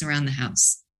leave books around the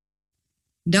house.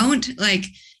 Don't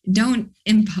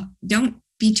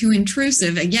be too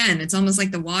intrusive. Again, it's almost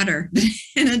like the water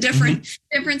in a different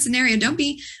scenario. Don't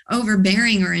be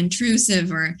overbearing or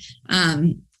intrusive, or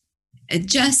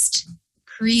just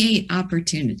create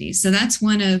opportunities. So that's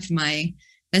one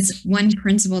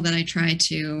principle that I try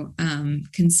to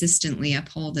consistently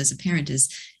uphold as a parent,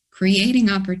 is creating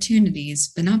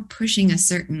opportunities, but not pushing a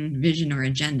certain vision or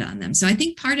agenda on them. So I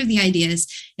think part of the idea is,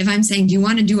 if I'm saying, do you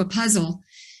want to do a puzzle?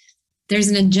 There's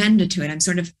an agenda to it.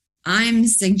 I'm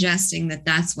suggesting that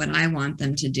that's what I want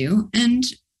them to do. And,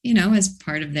 as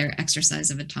part of their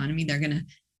exercise of autonomy, they're going to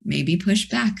maybe push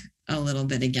back a little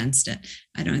bit against it.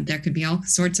 There could be all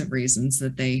sorts of reasons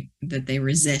that they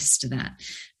resist that.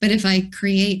 But if I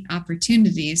create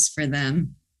opportunities for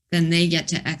them, then they get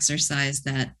to exercise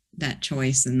that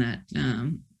choice and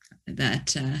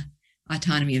that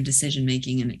autonomy of decision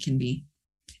making, and it can be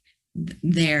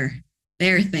their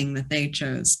thing that they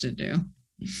chose to do.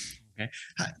 Okay.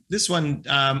 This one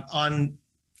on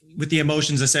with the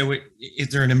emotions, I say, is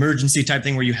there an emergency type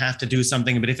thing where you have to do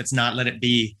something, but if it's not, let it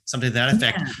be, something to that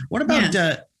effect? Yeah.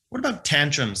 What about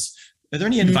tantrums? Are there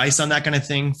any advice on that kind of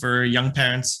thing for young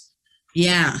parents?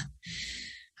 Yeah.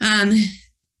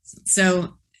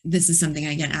 So this is something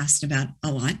I get asked about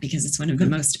a lot because it's one of the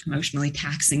most emotionally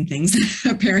taxing things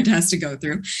a parent has to go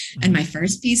through. And my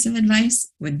first piece of advice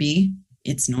would be,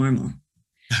 it's normal.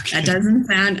 Okay. That doesn't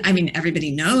sound, I mean, everybody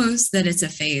knows that it's a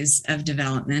phase of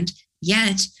development,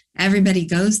 yet everybody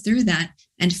goes through that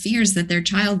and fears that their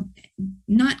child,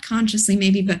 not consciously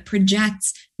maybe, but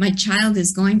projects, my child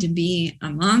is going to be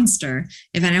a monster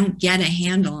if I don't get a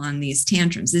handle on these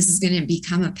tantrums. This is going to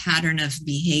become a pattern of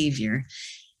behavior.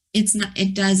 It's not,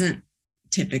 it doesn't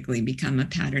typically become a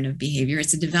pattern of behavior.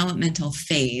 It's a developmental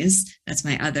phase. That's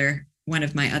one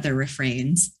of my other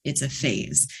refrains. It's a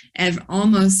phase.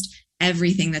 Almost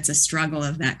everything that's a struggle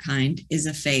of that kind is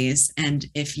a phase. And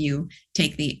if you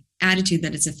take the attitude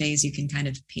that it's a phase, you can kind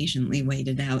of patiently wait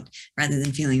it out rather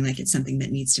than feeling like it's something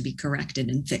that needs to be corrected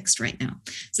and fixed right now.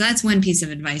 So that's one piece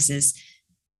of advice, is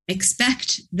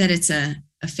expect that it's a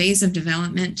phase of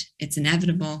development. It's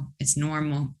inevitable. It's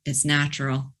normal. It's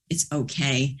natural. It's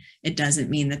okay. It doesn't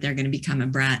mean that they're going to become a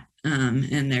brat.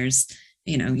 And there's,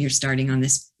 you're starting on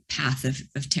this path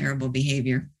of terrible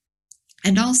behavior.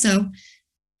 And also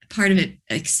part of it,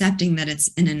 accepting that it's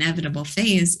an inevitable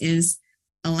phase, is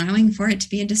allowing for it to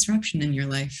be a disruption in your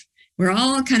life. We're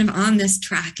all kind of on this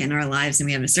track in our lives, and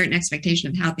we have a certain expectation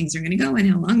of how things are going to go and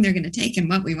how long they're going to take and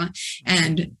what we want.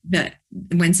 And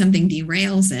when something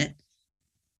derails it,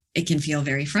 it can feel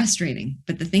very frustrating.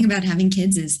 But the thing about having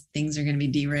kids is things are going to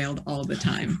be derailed all the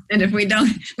time. And if we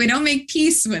don't make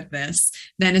peace with this,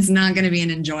 then it's not going to be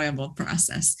an enjoyable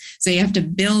process. So you have to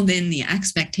build in the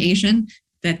expectation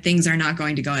that things are not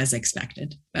going to go as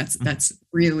expected. That's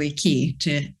really key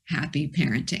to happy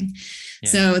parenting. Yeah.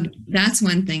 So that's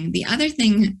one thing. The other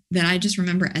thing that I just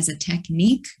remember as a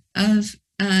technique of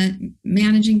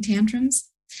managing tantrums,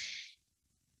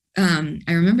 I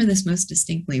remember this most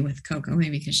distinctly with Coco,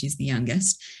 maybe because she's the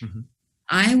youngest. Mm-hmm.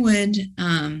 I would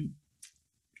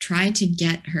try to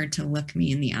get her to look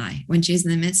me in the eye. When she's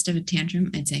in the midst of a tantrum,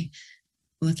 I'd say,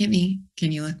 look at me.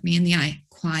 Can you look me in the eye?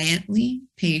 Quietly,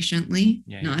 patiently,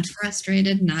 not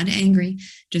frustrated, not angry,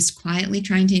 just quietly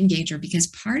trying to engage her. Because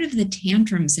part of the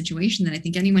tantrum situation that I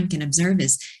think anyone can observe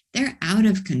is they're out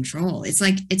of control. It's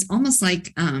almost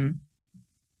like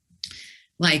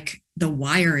the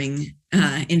wiring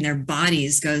in their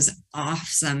bodies goes off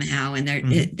somehow, and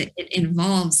it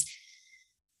involves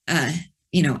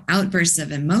outbursts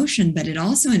of emotion, but it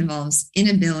also involves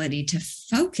inability to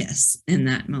focus in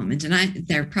that moment. And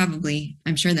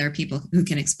I'm sure there are people who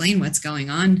can explain what's going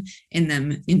on in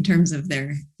them in terms of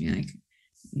their,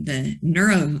 the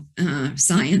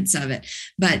neuroscience of it.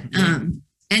 But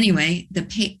anyway,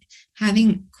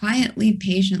 having quietly,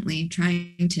 patiently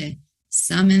trying to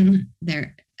summon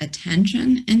their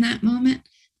attention in that moment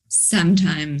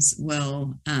sometimes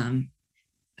will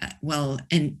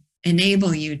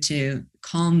enable you to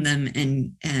calm them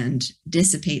and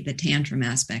dissipate the tantrum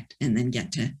aspect, and then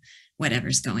get to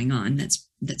whatever's going on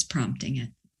that's prompting it.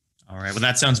 All right. Well,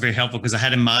 that sounds very helpful, because I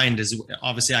had in mind is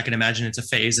obviously I can imagine it's a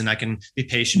phase, and I can be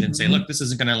patient and say, look, this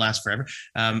isn't going to last forever,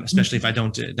 especially if I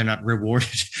don't, they're not rewarded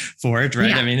for it.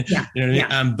 Right. Yeah, I mean, you know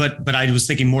what I mean? But I was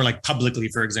thinking more like publicly,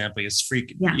 for example, is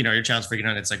your child's freaking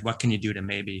out. It's like, what can you do to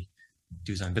maybe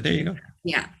do something? But there you go.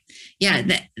 Yeah. Yeah.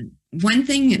 One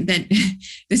thing that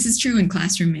this is true in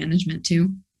classroom management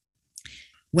too.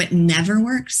 What never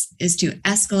works is to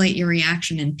escalate your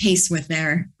reaction and pace with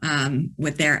their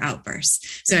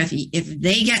outbursts. So if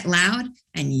they get loud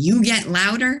and you get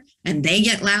louder and they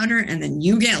get louder and then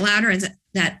you get louder,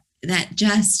 that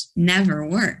just never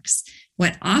works.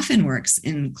 What often works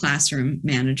in classroom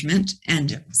management,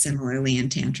 and similarly in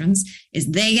tantrums,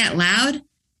 is they get loud,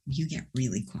 you get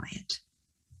really quiet.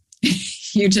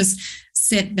 You just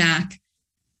sit back,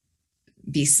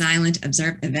 be silent,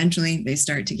 observe. Eventually they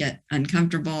start to get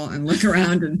uncomfortable and look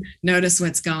around and notice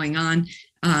what's going on.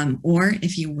 Or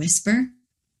if you whisper,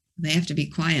 they have to be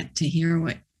quiet to hear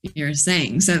what you're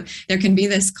saying. So there can be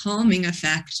this calming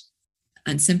effect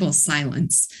on simple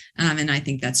silence. And I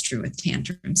think that's true with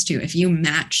tantrums too. If you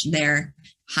match their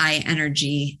high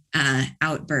energy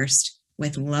outburst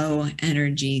with low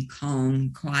energy,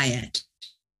 calm, quiet,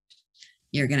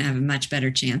 you're going to have a much better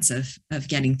chance of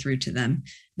getting through to them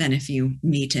than if you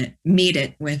meet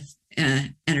it with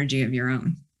energy of your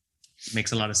own.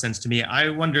 Makes a lot of sense to me. I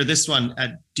wonder this one,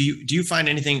 do you find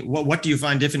anything, what do you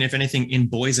find different, if anything, in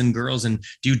boys and girls? And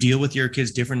do you deal with your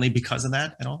kids differently because of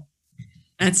that at all?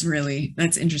 That's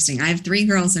interesting. I have 3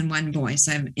 girls and 1 boy,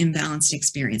 so I have imbalanced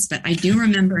experience. But I do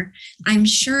remember, I'm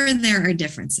sure there are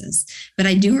differences, but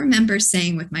I do remember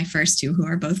saying with my first 2, who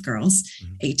are both girls,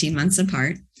 18 months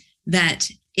apart, that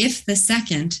if the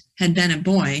second had been a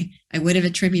boy, I would have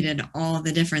attributed all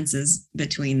the differences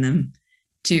between them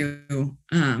to,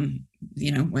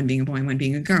 one being a boy and one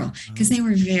being a girl, because they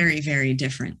were very, very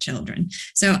different children.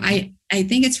 So I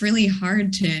think it's really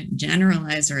hard to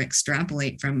generalize or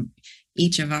extrapolate from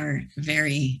each of our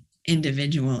very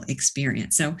individual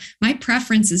experience. So my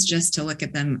preference is just to look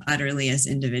at them utterly as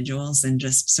individuals and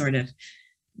just sort of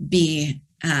be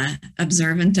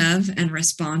observant of and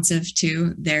responsive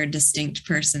to their distinct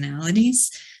personalities.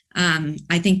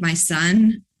 I think my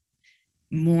son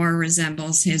more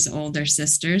resembles his older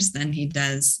sisters than he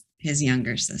does his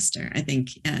younger sister. I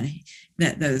think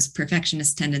that those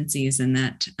perfectionist tendencies and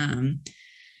that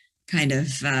kind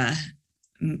of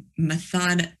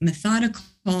methodical,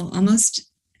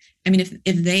 almost, I mean,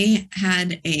 if they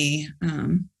had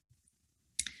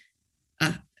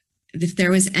if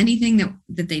there was anything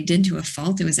that they did to a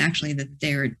fault, it was actually that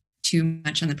they were too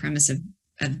much on the premise of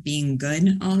being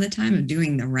good all the time, of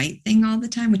doing the right thing all the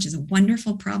time, which is a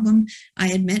wonderful problem, I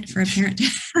admit, for a parent to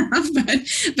have,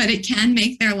 but it can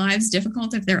make their lives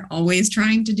difficult if they're always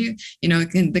trying to do,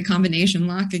 the combination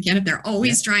lock again. If they're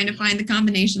always trying to find the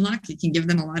combination lock, it can give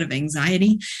them a lot of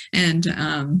anxiety and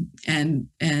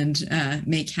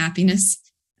make happiness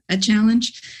a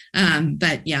challenge.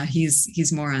 But yeah,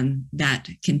 he's more on that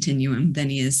continuum than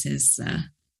he is his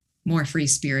more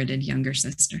free-spirited younger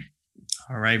sister.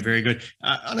 All right, very good.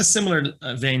 On a similar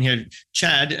vein here,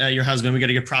 Chad, your husband, we got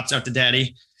to give props out to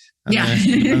Daddy on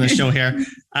the show here.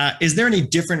 Is there any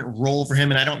different role for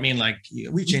him? And I don't mean like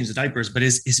we change the diapers, but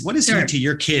what is he to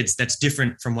your kids that's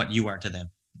different from what you are to them?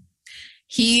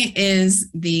 He is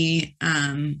the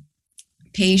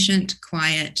patient,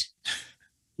 quiet,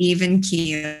 even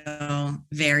keel,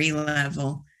 very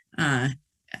level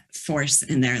force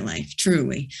in their life,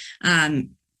 truly.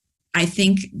 I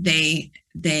think they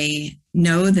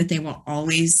know that they will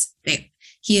always,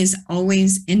 he is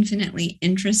always infinitely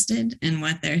interested in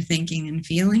what they're thinking and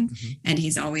feeling, and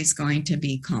he's always going to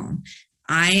be calm.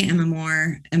 I am a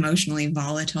more emotionally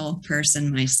volatile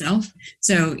person myself.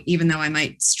 So even though I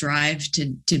might strive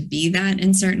to be that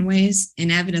in certain ways,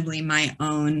 inevitably my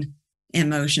own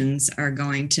emotions are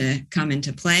going to come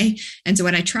into play. And so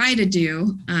what I try to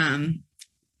do,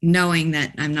 knowing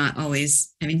that I'm not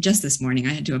always, just this morning,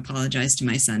 I had to apologize to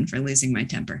my son for losing my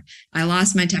temper. I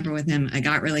lost my temper with him. I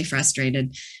got really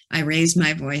frustrated. I raised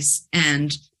my voice.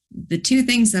 And the 2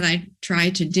 things that I try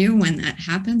to do when that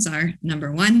happens are,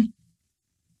 number 1,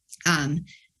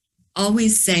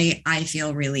 always say, I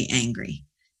feel really angry.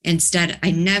 Instead,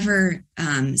 I never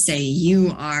say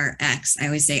you are X. I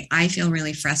always say, I feel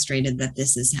really frustrated that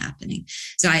this is happening.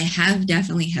 So I have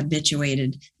definitely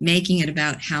habituated making it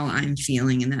about how I'm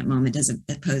feeling in that moment as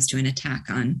opposed to an attack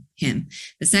on him.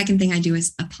 The second thing I do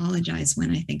is apologize when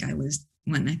I think I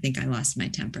lost my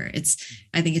temper.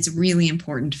 I think it's really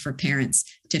important for parents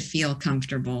to feel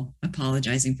comfortable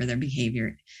apologizing for their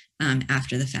behavior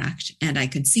after the fact. And I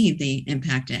could see the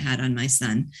impact it had on my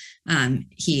son.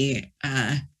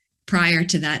 Prior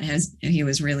to that, he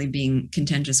was really being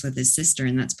contentious with his sister,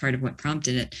 and that's part of what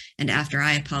prompted it. And after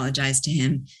I apologized to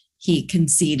him, he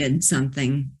conceded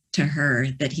something to her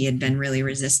that he had been really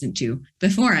resistant to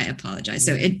before I apologized.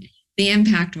 So the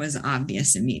impact was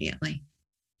obvious immediately.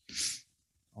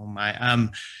 Oh my.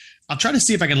 I'll try to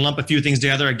see if I can lump a few things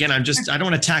together. Again, I don't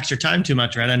want to tax your time too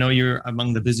much, right? I know you're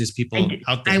among the busiest people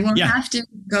out there. I will have to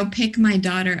go pick my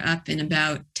daughter up in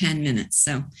about 10 minutes.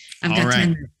 So I've got 10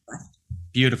 minutes left.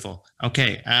 Beautiful.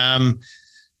 Okay.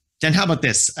 Then how about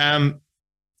this?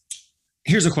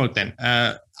 Here's a quote then.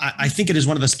 I think it is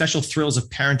one of the special thrills of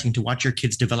parenting to watch your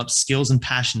kids develop skills and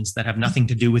passions that have nothing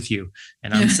to do with you.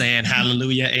 And I'm saying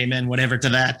hallelujah, amen, whatever to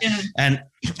that. Yeah. And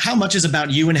how much is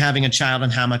about you and having a child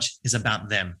and how much is about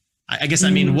them? I guess,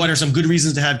 what are some good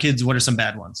reasons to have kids? What are some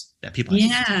bad ones that people have?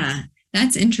 Yeah,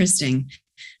 that's interesting.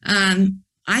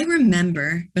 I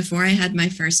remember before I had my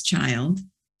first child,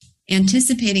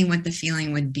 anticipating what the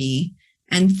feeling would be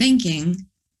and thinking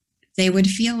they would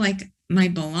feel like my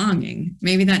belonging.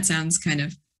 Maybe that sounds kind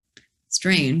of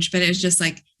strange, but it was just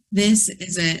like, this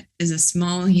is a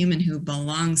small human who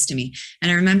belongs to me. And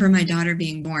I remember my daughter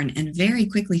being born and very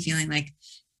quickly feeling like,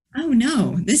 oh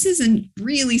no, this isn't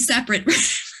really separate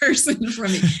person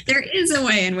from me. There is a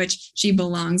way in which she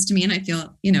belongs to me, and I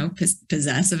feel,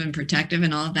 possessive and protective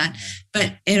and all of that.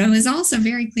 But it was also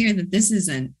very clear that this is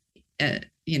an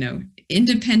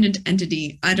independent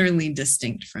entity, utterly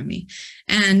distinct from me.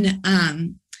 And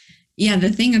the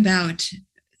thing about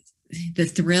the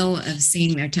thrill of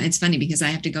seeing their time, it's funny because I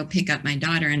have to go pick up my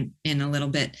daughter in a little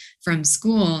bit from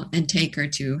school and take her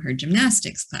to her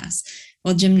gymnastics class.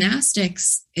 Well,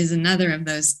 gymnastics is another of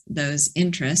those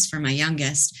interests for my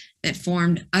youngest that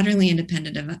formed utterly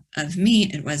independent of me.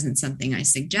 It wasn't something I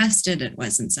suggested. It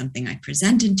wasn't something I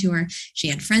presented to her. She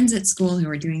had friends at school who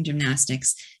were doing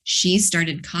gymnastics. She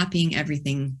started copying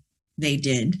everything they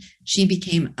did. She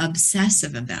became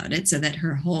obsessive about it, so that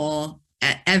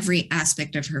every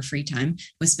aspect of her free time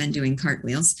was spent doing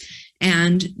cartwheels.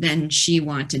 And then she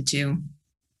wanted to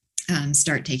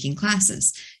start taking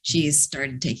classes. She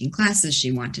started taking classes. She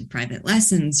wanted private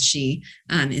lessons. She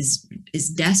is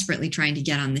desperately trying to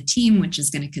get on the team, which is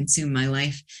going to consume my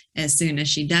life as soon as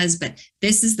she does. But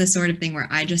this is the sort of thing where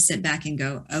I just sit back and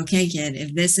go, okay, kid,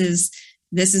 if this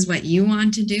is what you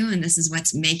want to do, and this is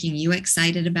what's making you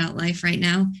excited about life right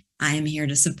now, I am here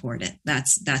to support it.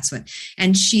 That's what.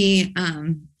 And she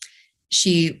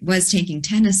was taking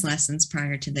tennis lessons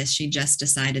prior to this. She just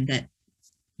decided that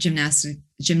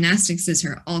gymnastics is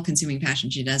her all-consuming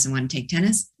passion. She doesn't want to take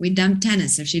tennis. We dump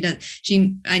tennis. If she does,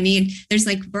 there's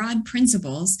like broad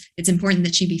principles. It's important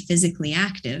that she be physically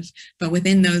active, but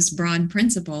within those broad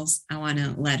principles, I want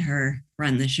to let her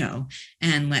run the show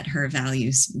and let her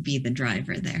values be the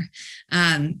driver there.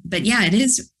 But yeah,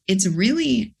 it's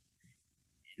really,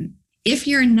 if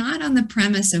you're not on the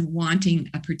premise of wanting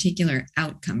a particular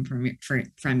outcome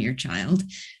from your child,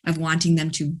 of wanting them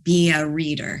to be a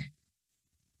reader,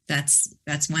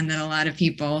 that's one that a lot of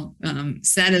people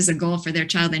set as a goal for their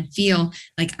child and feel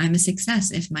like I'm a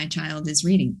success if my child is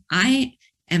reading. I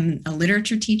am a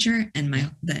literature teacher, and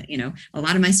a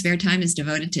lot of my spare time is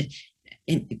devoted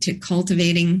to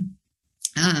cultivating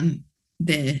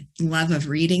the love of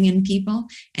reading in people.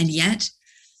 And yet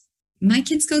my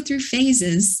kids go through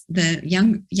phases. The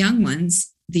young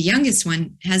ones, the youngest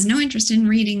one has no interest in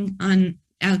reading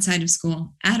outside of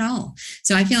school at all.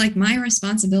 So I feel like my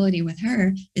responsibility with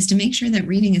her is to make sure that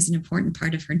reading is an important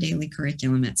part of her daily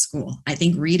curriculum at school. I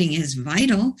think reading is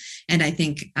vital, and I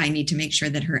think I need to make sure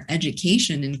that her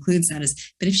education includes that.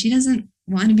 But if she doesn't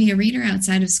want to be a reader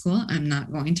outside of school, I'm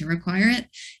not going to require it.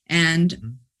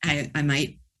 And I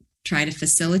might try to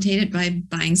facilitate it by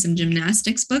buying some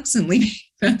gymnastics books and leaving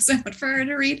those out for her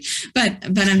to read. But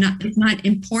it's not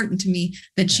important to me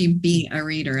that she be a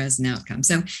reader as an outcome.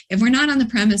 So if we're not on the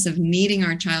premise of needing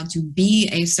our child to be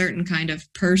a certain kind of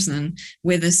person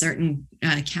with a certain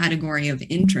category of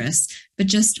interests, but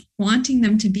just wanting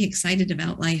them to be excited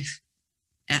about life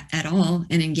at all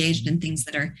and engaged in things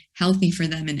that are healthy for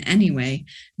them in any way,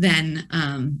 then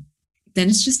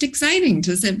it's just exciting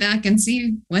to sit back and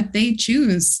see what they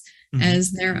choose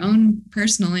as their own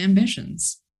personal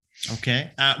ambitions. Okay.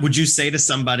 Would you say to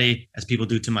somebody, as people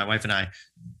do to my wife and I,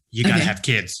 you got to have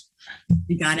kids?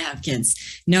 You got to have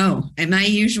kids. No.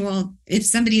 If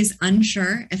somebody is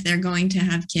unsure if they're going to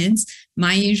have kids,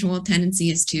 my usual tendency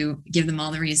is to give them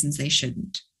all the reasons they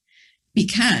shouldn't.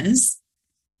 Because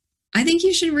I think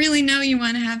you should really know you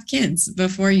want to have kids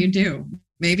before you do.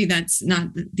 Maybe that's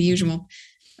not the usual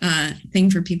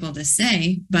thing for people to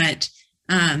say, but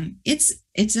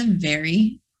it's a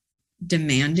very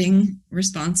demanding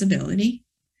responsibility.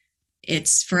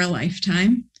 It's for a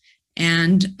lifetime,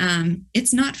 and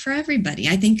it's not for everybody.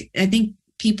 I think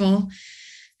people,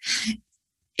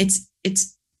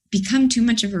 it's become too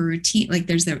much of a routine. Like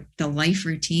there's the life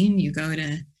routine. You go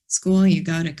to school, you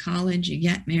go to college, you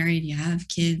get married, you have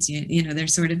kids,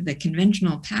 there's sort of the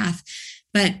conventional path.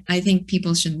 But I think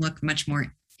people should look much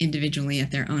more individually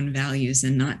at their own values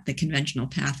and not the conventional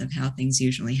path of how things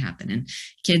usually happen. And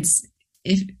kids,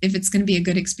 if it's going to be a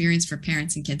good experience for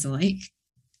parents and kids alike,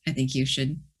 I think you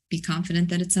should be confident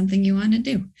that it's something you want to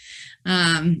do.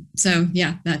 So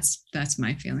yeah, that's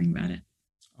my feeling about it.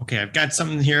 Okay, I've got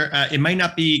something here. It might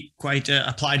not be quite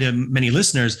applied to many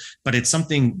listeners, but it's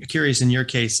something curious in your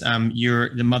case.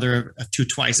 You're the mother of two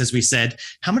twice, as we said.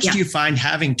 How much do you find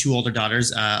having two older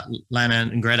daughters, Lana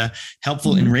and Greta,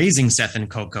 helpful in raising Seth and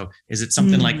Coco? Is it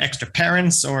something like extra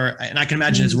parents, and I can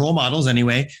imagine as role models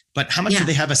anyway, but how much do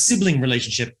they have a sibling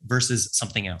relationship versus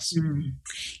something else?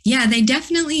 Yeah, they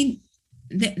definitely,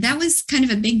 that was kind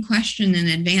of a big question in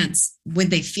advance.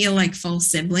 Would they feel like full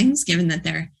siblings, given that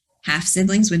they're half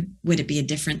siblings, would it be a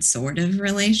different sort of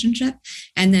relationship?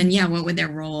 And then, what would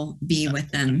their role be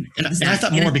with them? And I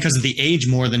thought more because of the age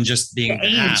more than just being the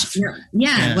age. half.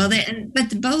 Yeah. Well,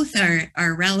 but both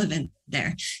are relevant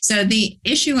there. So the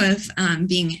issue of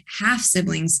being half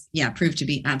siblings, proved to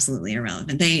be absolutely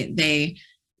irrelevant.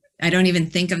 I don't even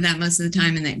think of that most of the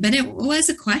time. But it was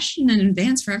a question in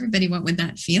advance for everybody. What would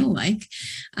that feel like?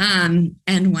 And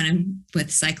one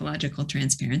with psychological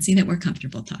transparency that we're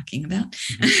comfortable talking about.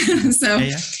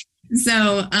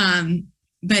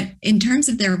 But in terms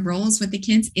of their roles with the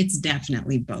kids, it's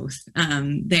definitely both.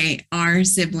 They are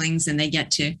siblings and they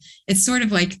get to, it's sort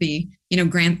of like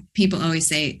people always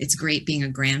say it's great being a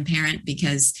grandparent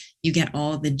because you get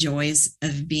all the joys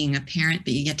of being a parent,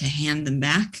 but you get to hand them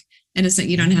back. And it's like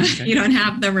you don't have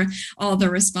all the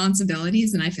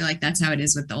responsibilities. And I feel like that's how it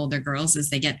is with the older girls, is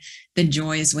they get the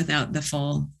joys without the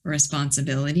full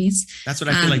responsibilities. That's what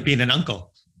I feel like being an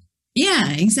uncle.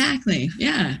 Yeah, exactly.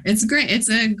 Yeah, it's great. It's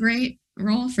a great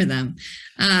role for them.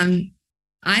 I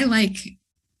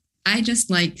just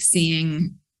like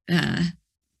seeing, to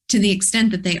the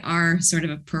extent that they are sort of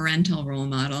a parental role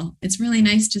model, it's really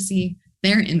nice to see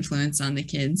their influence on the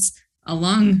kids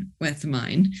along with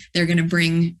mine. They're going to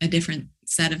bring a different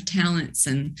set of talents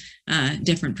and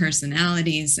different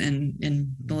personalities, and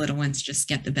the little ones just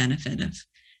get the benefit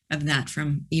of that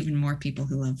from even more people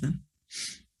who love them.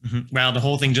 Mm-hmm. Well, the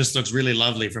whole thing just looks really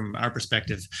lovely from our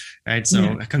perspective, right?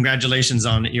 So congratulations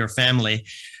on your family.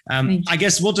 I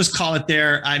guess we'll just call it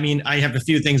there. I mean, I have a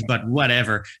few things, but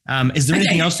whatever. Is there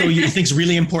anything else you think is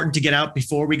really important to get out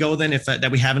before we go then, if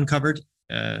that we haven't covered?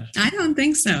 I don't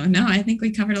think so. No, I think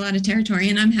we covered a lot of territory,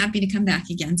 and I'm happy to come back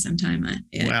again sometime.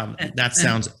 Wow, that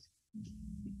sounds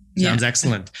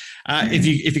excellent. If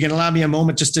you can allow me a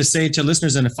moment just to say to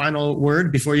listeners in a final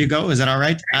word before you go, is that all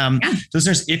right?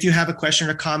 Listeners, if you have a question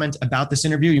or comment about this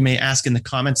interview, you may ask in the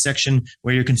comments section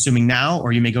where you're consuming now,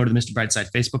 or you may go to the Mr.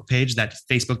 Brightside Facebook page, that's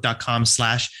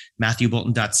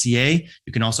facebook.com/MatthewBolton.ca.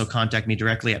 You can also contact me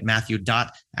directly at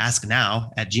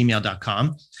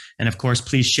matthew.asknow@gmail.com. And of course,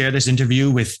 please share this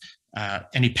interview with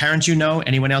any parent you know,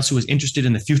 anyone else who is interested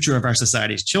in the future of our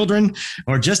society's children,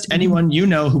 or just anyone you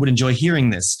know who would enjoy hearing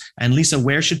this. And Lisa,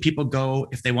 where should people go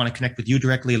if they want to connect with you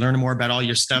directly, learn more about all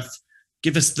your stuff?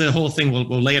 Give us the whole thing.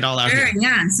 We'll lay it all out here.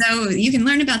 Yeah. So you can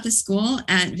learn about the school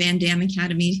at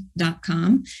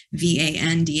VanDammeAcademy.com,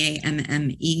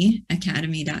 VanDamme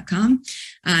Academy.com.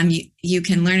 You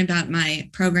can learn about my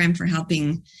program for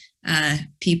helping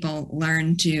people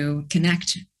learn to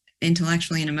connect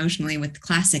intellectually and emotionally with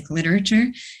classic literature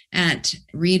at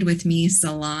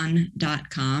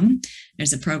readwithmesalon.com.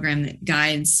 There's a program that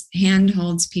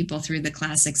handholds people through the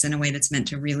classics in a way that's meant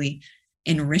to really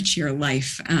enrich your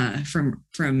life from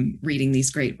reading these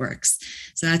great works.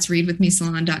 So that's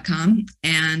readwithmesalon.com.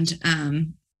 And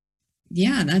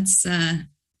that's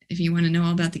if you want to know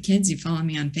all about the kids, you follow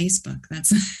me on Facebook.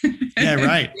 That's yeah,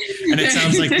 right. And it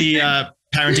sounds like the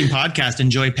parenting podcast,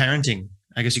 Enjoy Parenting.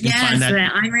 I guess you can find that. Yes,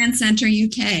 Ayn Rand Center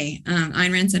UK.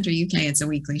 Ayn Rand Center UK. It's a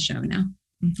weekly show now.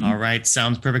 Mm-hmm. All right.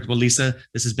 Sounds perfect. Well, Lisa,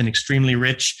 this has been extremely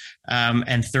rich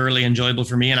and thoroughly enjoyable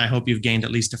for me. And I hope you've gained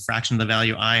at least a fraction of the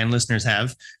value I and listeners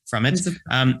have from it.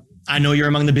 I know you're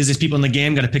among the busiest people in the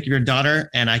game. Got to pick up your daughter.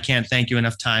 And I can't thank you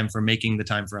enough time for making the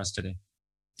time for us today.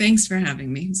 Thanks for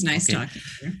having me. It's nice talking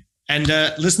to you. And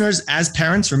listeners, as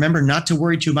parents, remember not to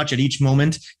worry too much at each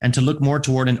moment and to look more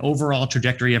toward an overall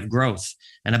trajectory of growth.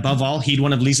 And above all, heed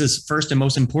one of Lisa's first and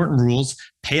most important rules: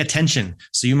 pay attention,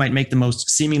 so you might make the most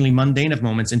seemingly mundane of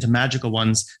moments into magical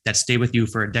ones that stay with you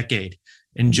for a decade.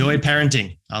 Enjoy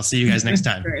parenting. I'll see you guys next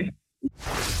time.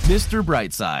 Mr.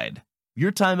 Brightside,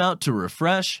 your time out to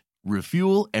refresh,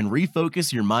 refuel, and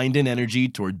refocus your mind and energy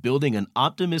toward building an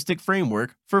optimistic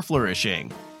framework for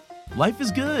flourishing. Life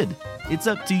is good. It's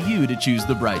up to you to choose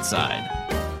the bright side.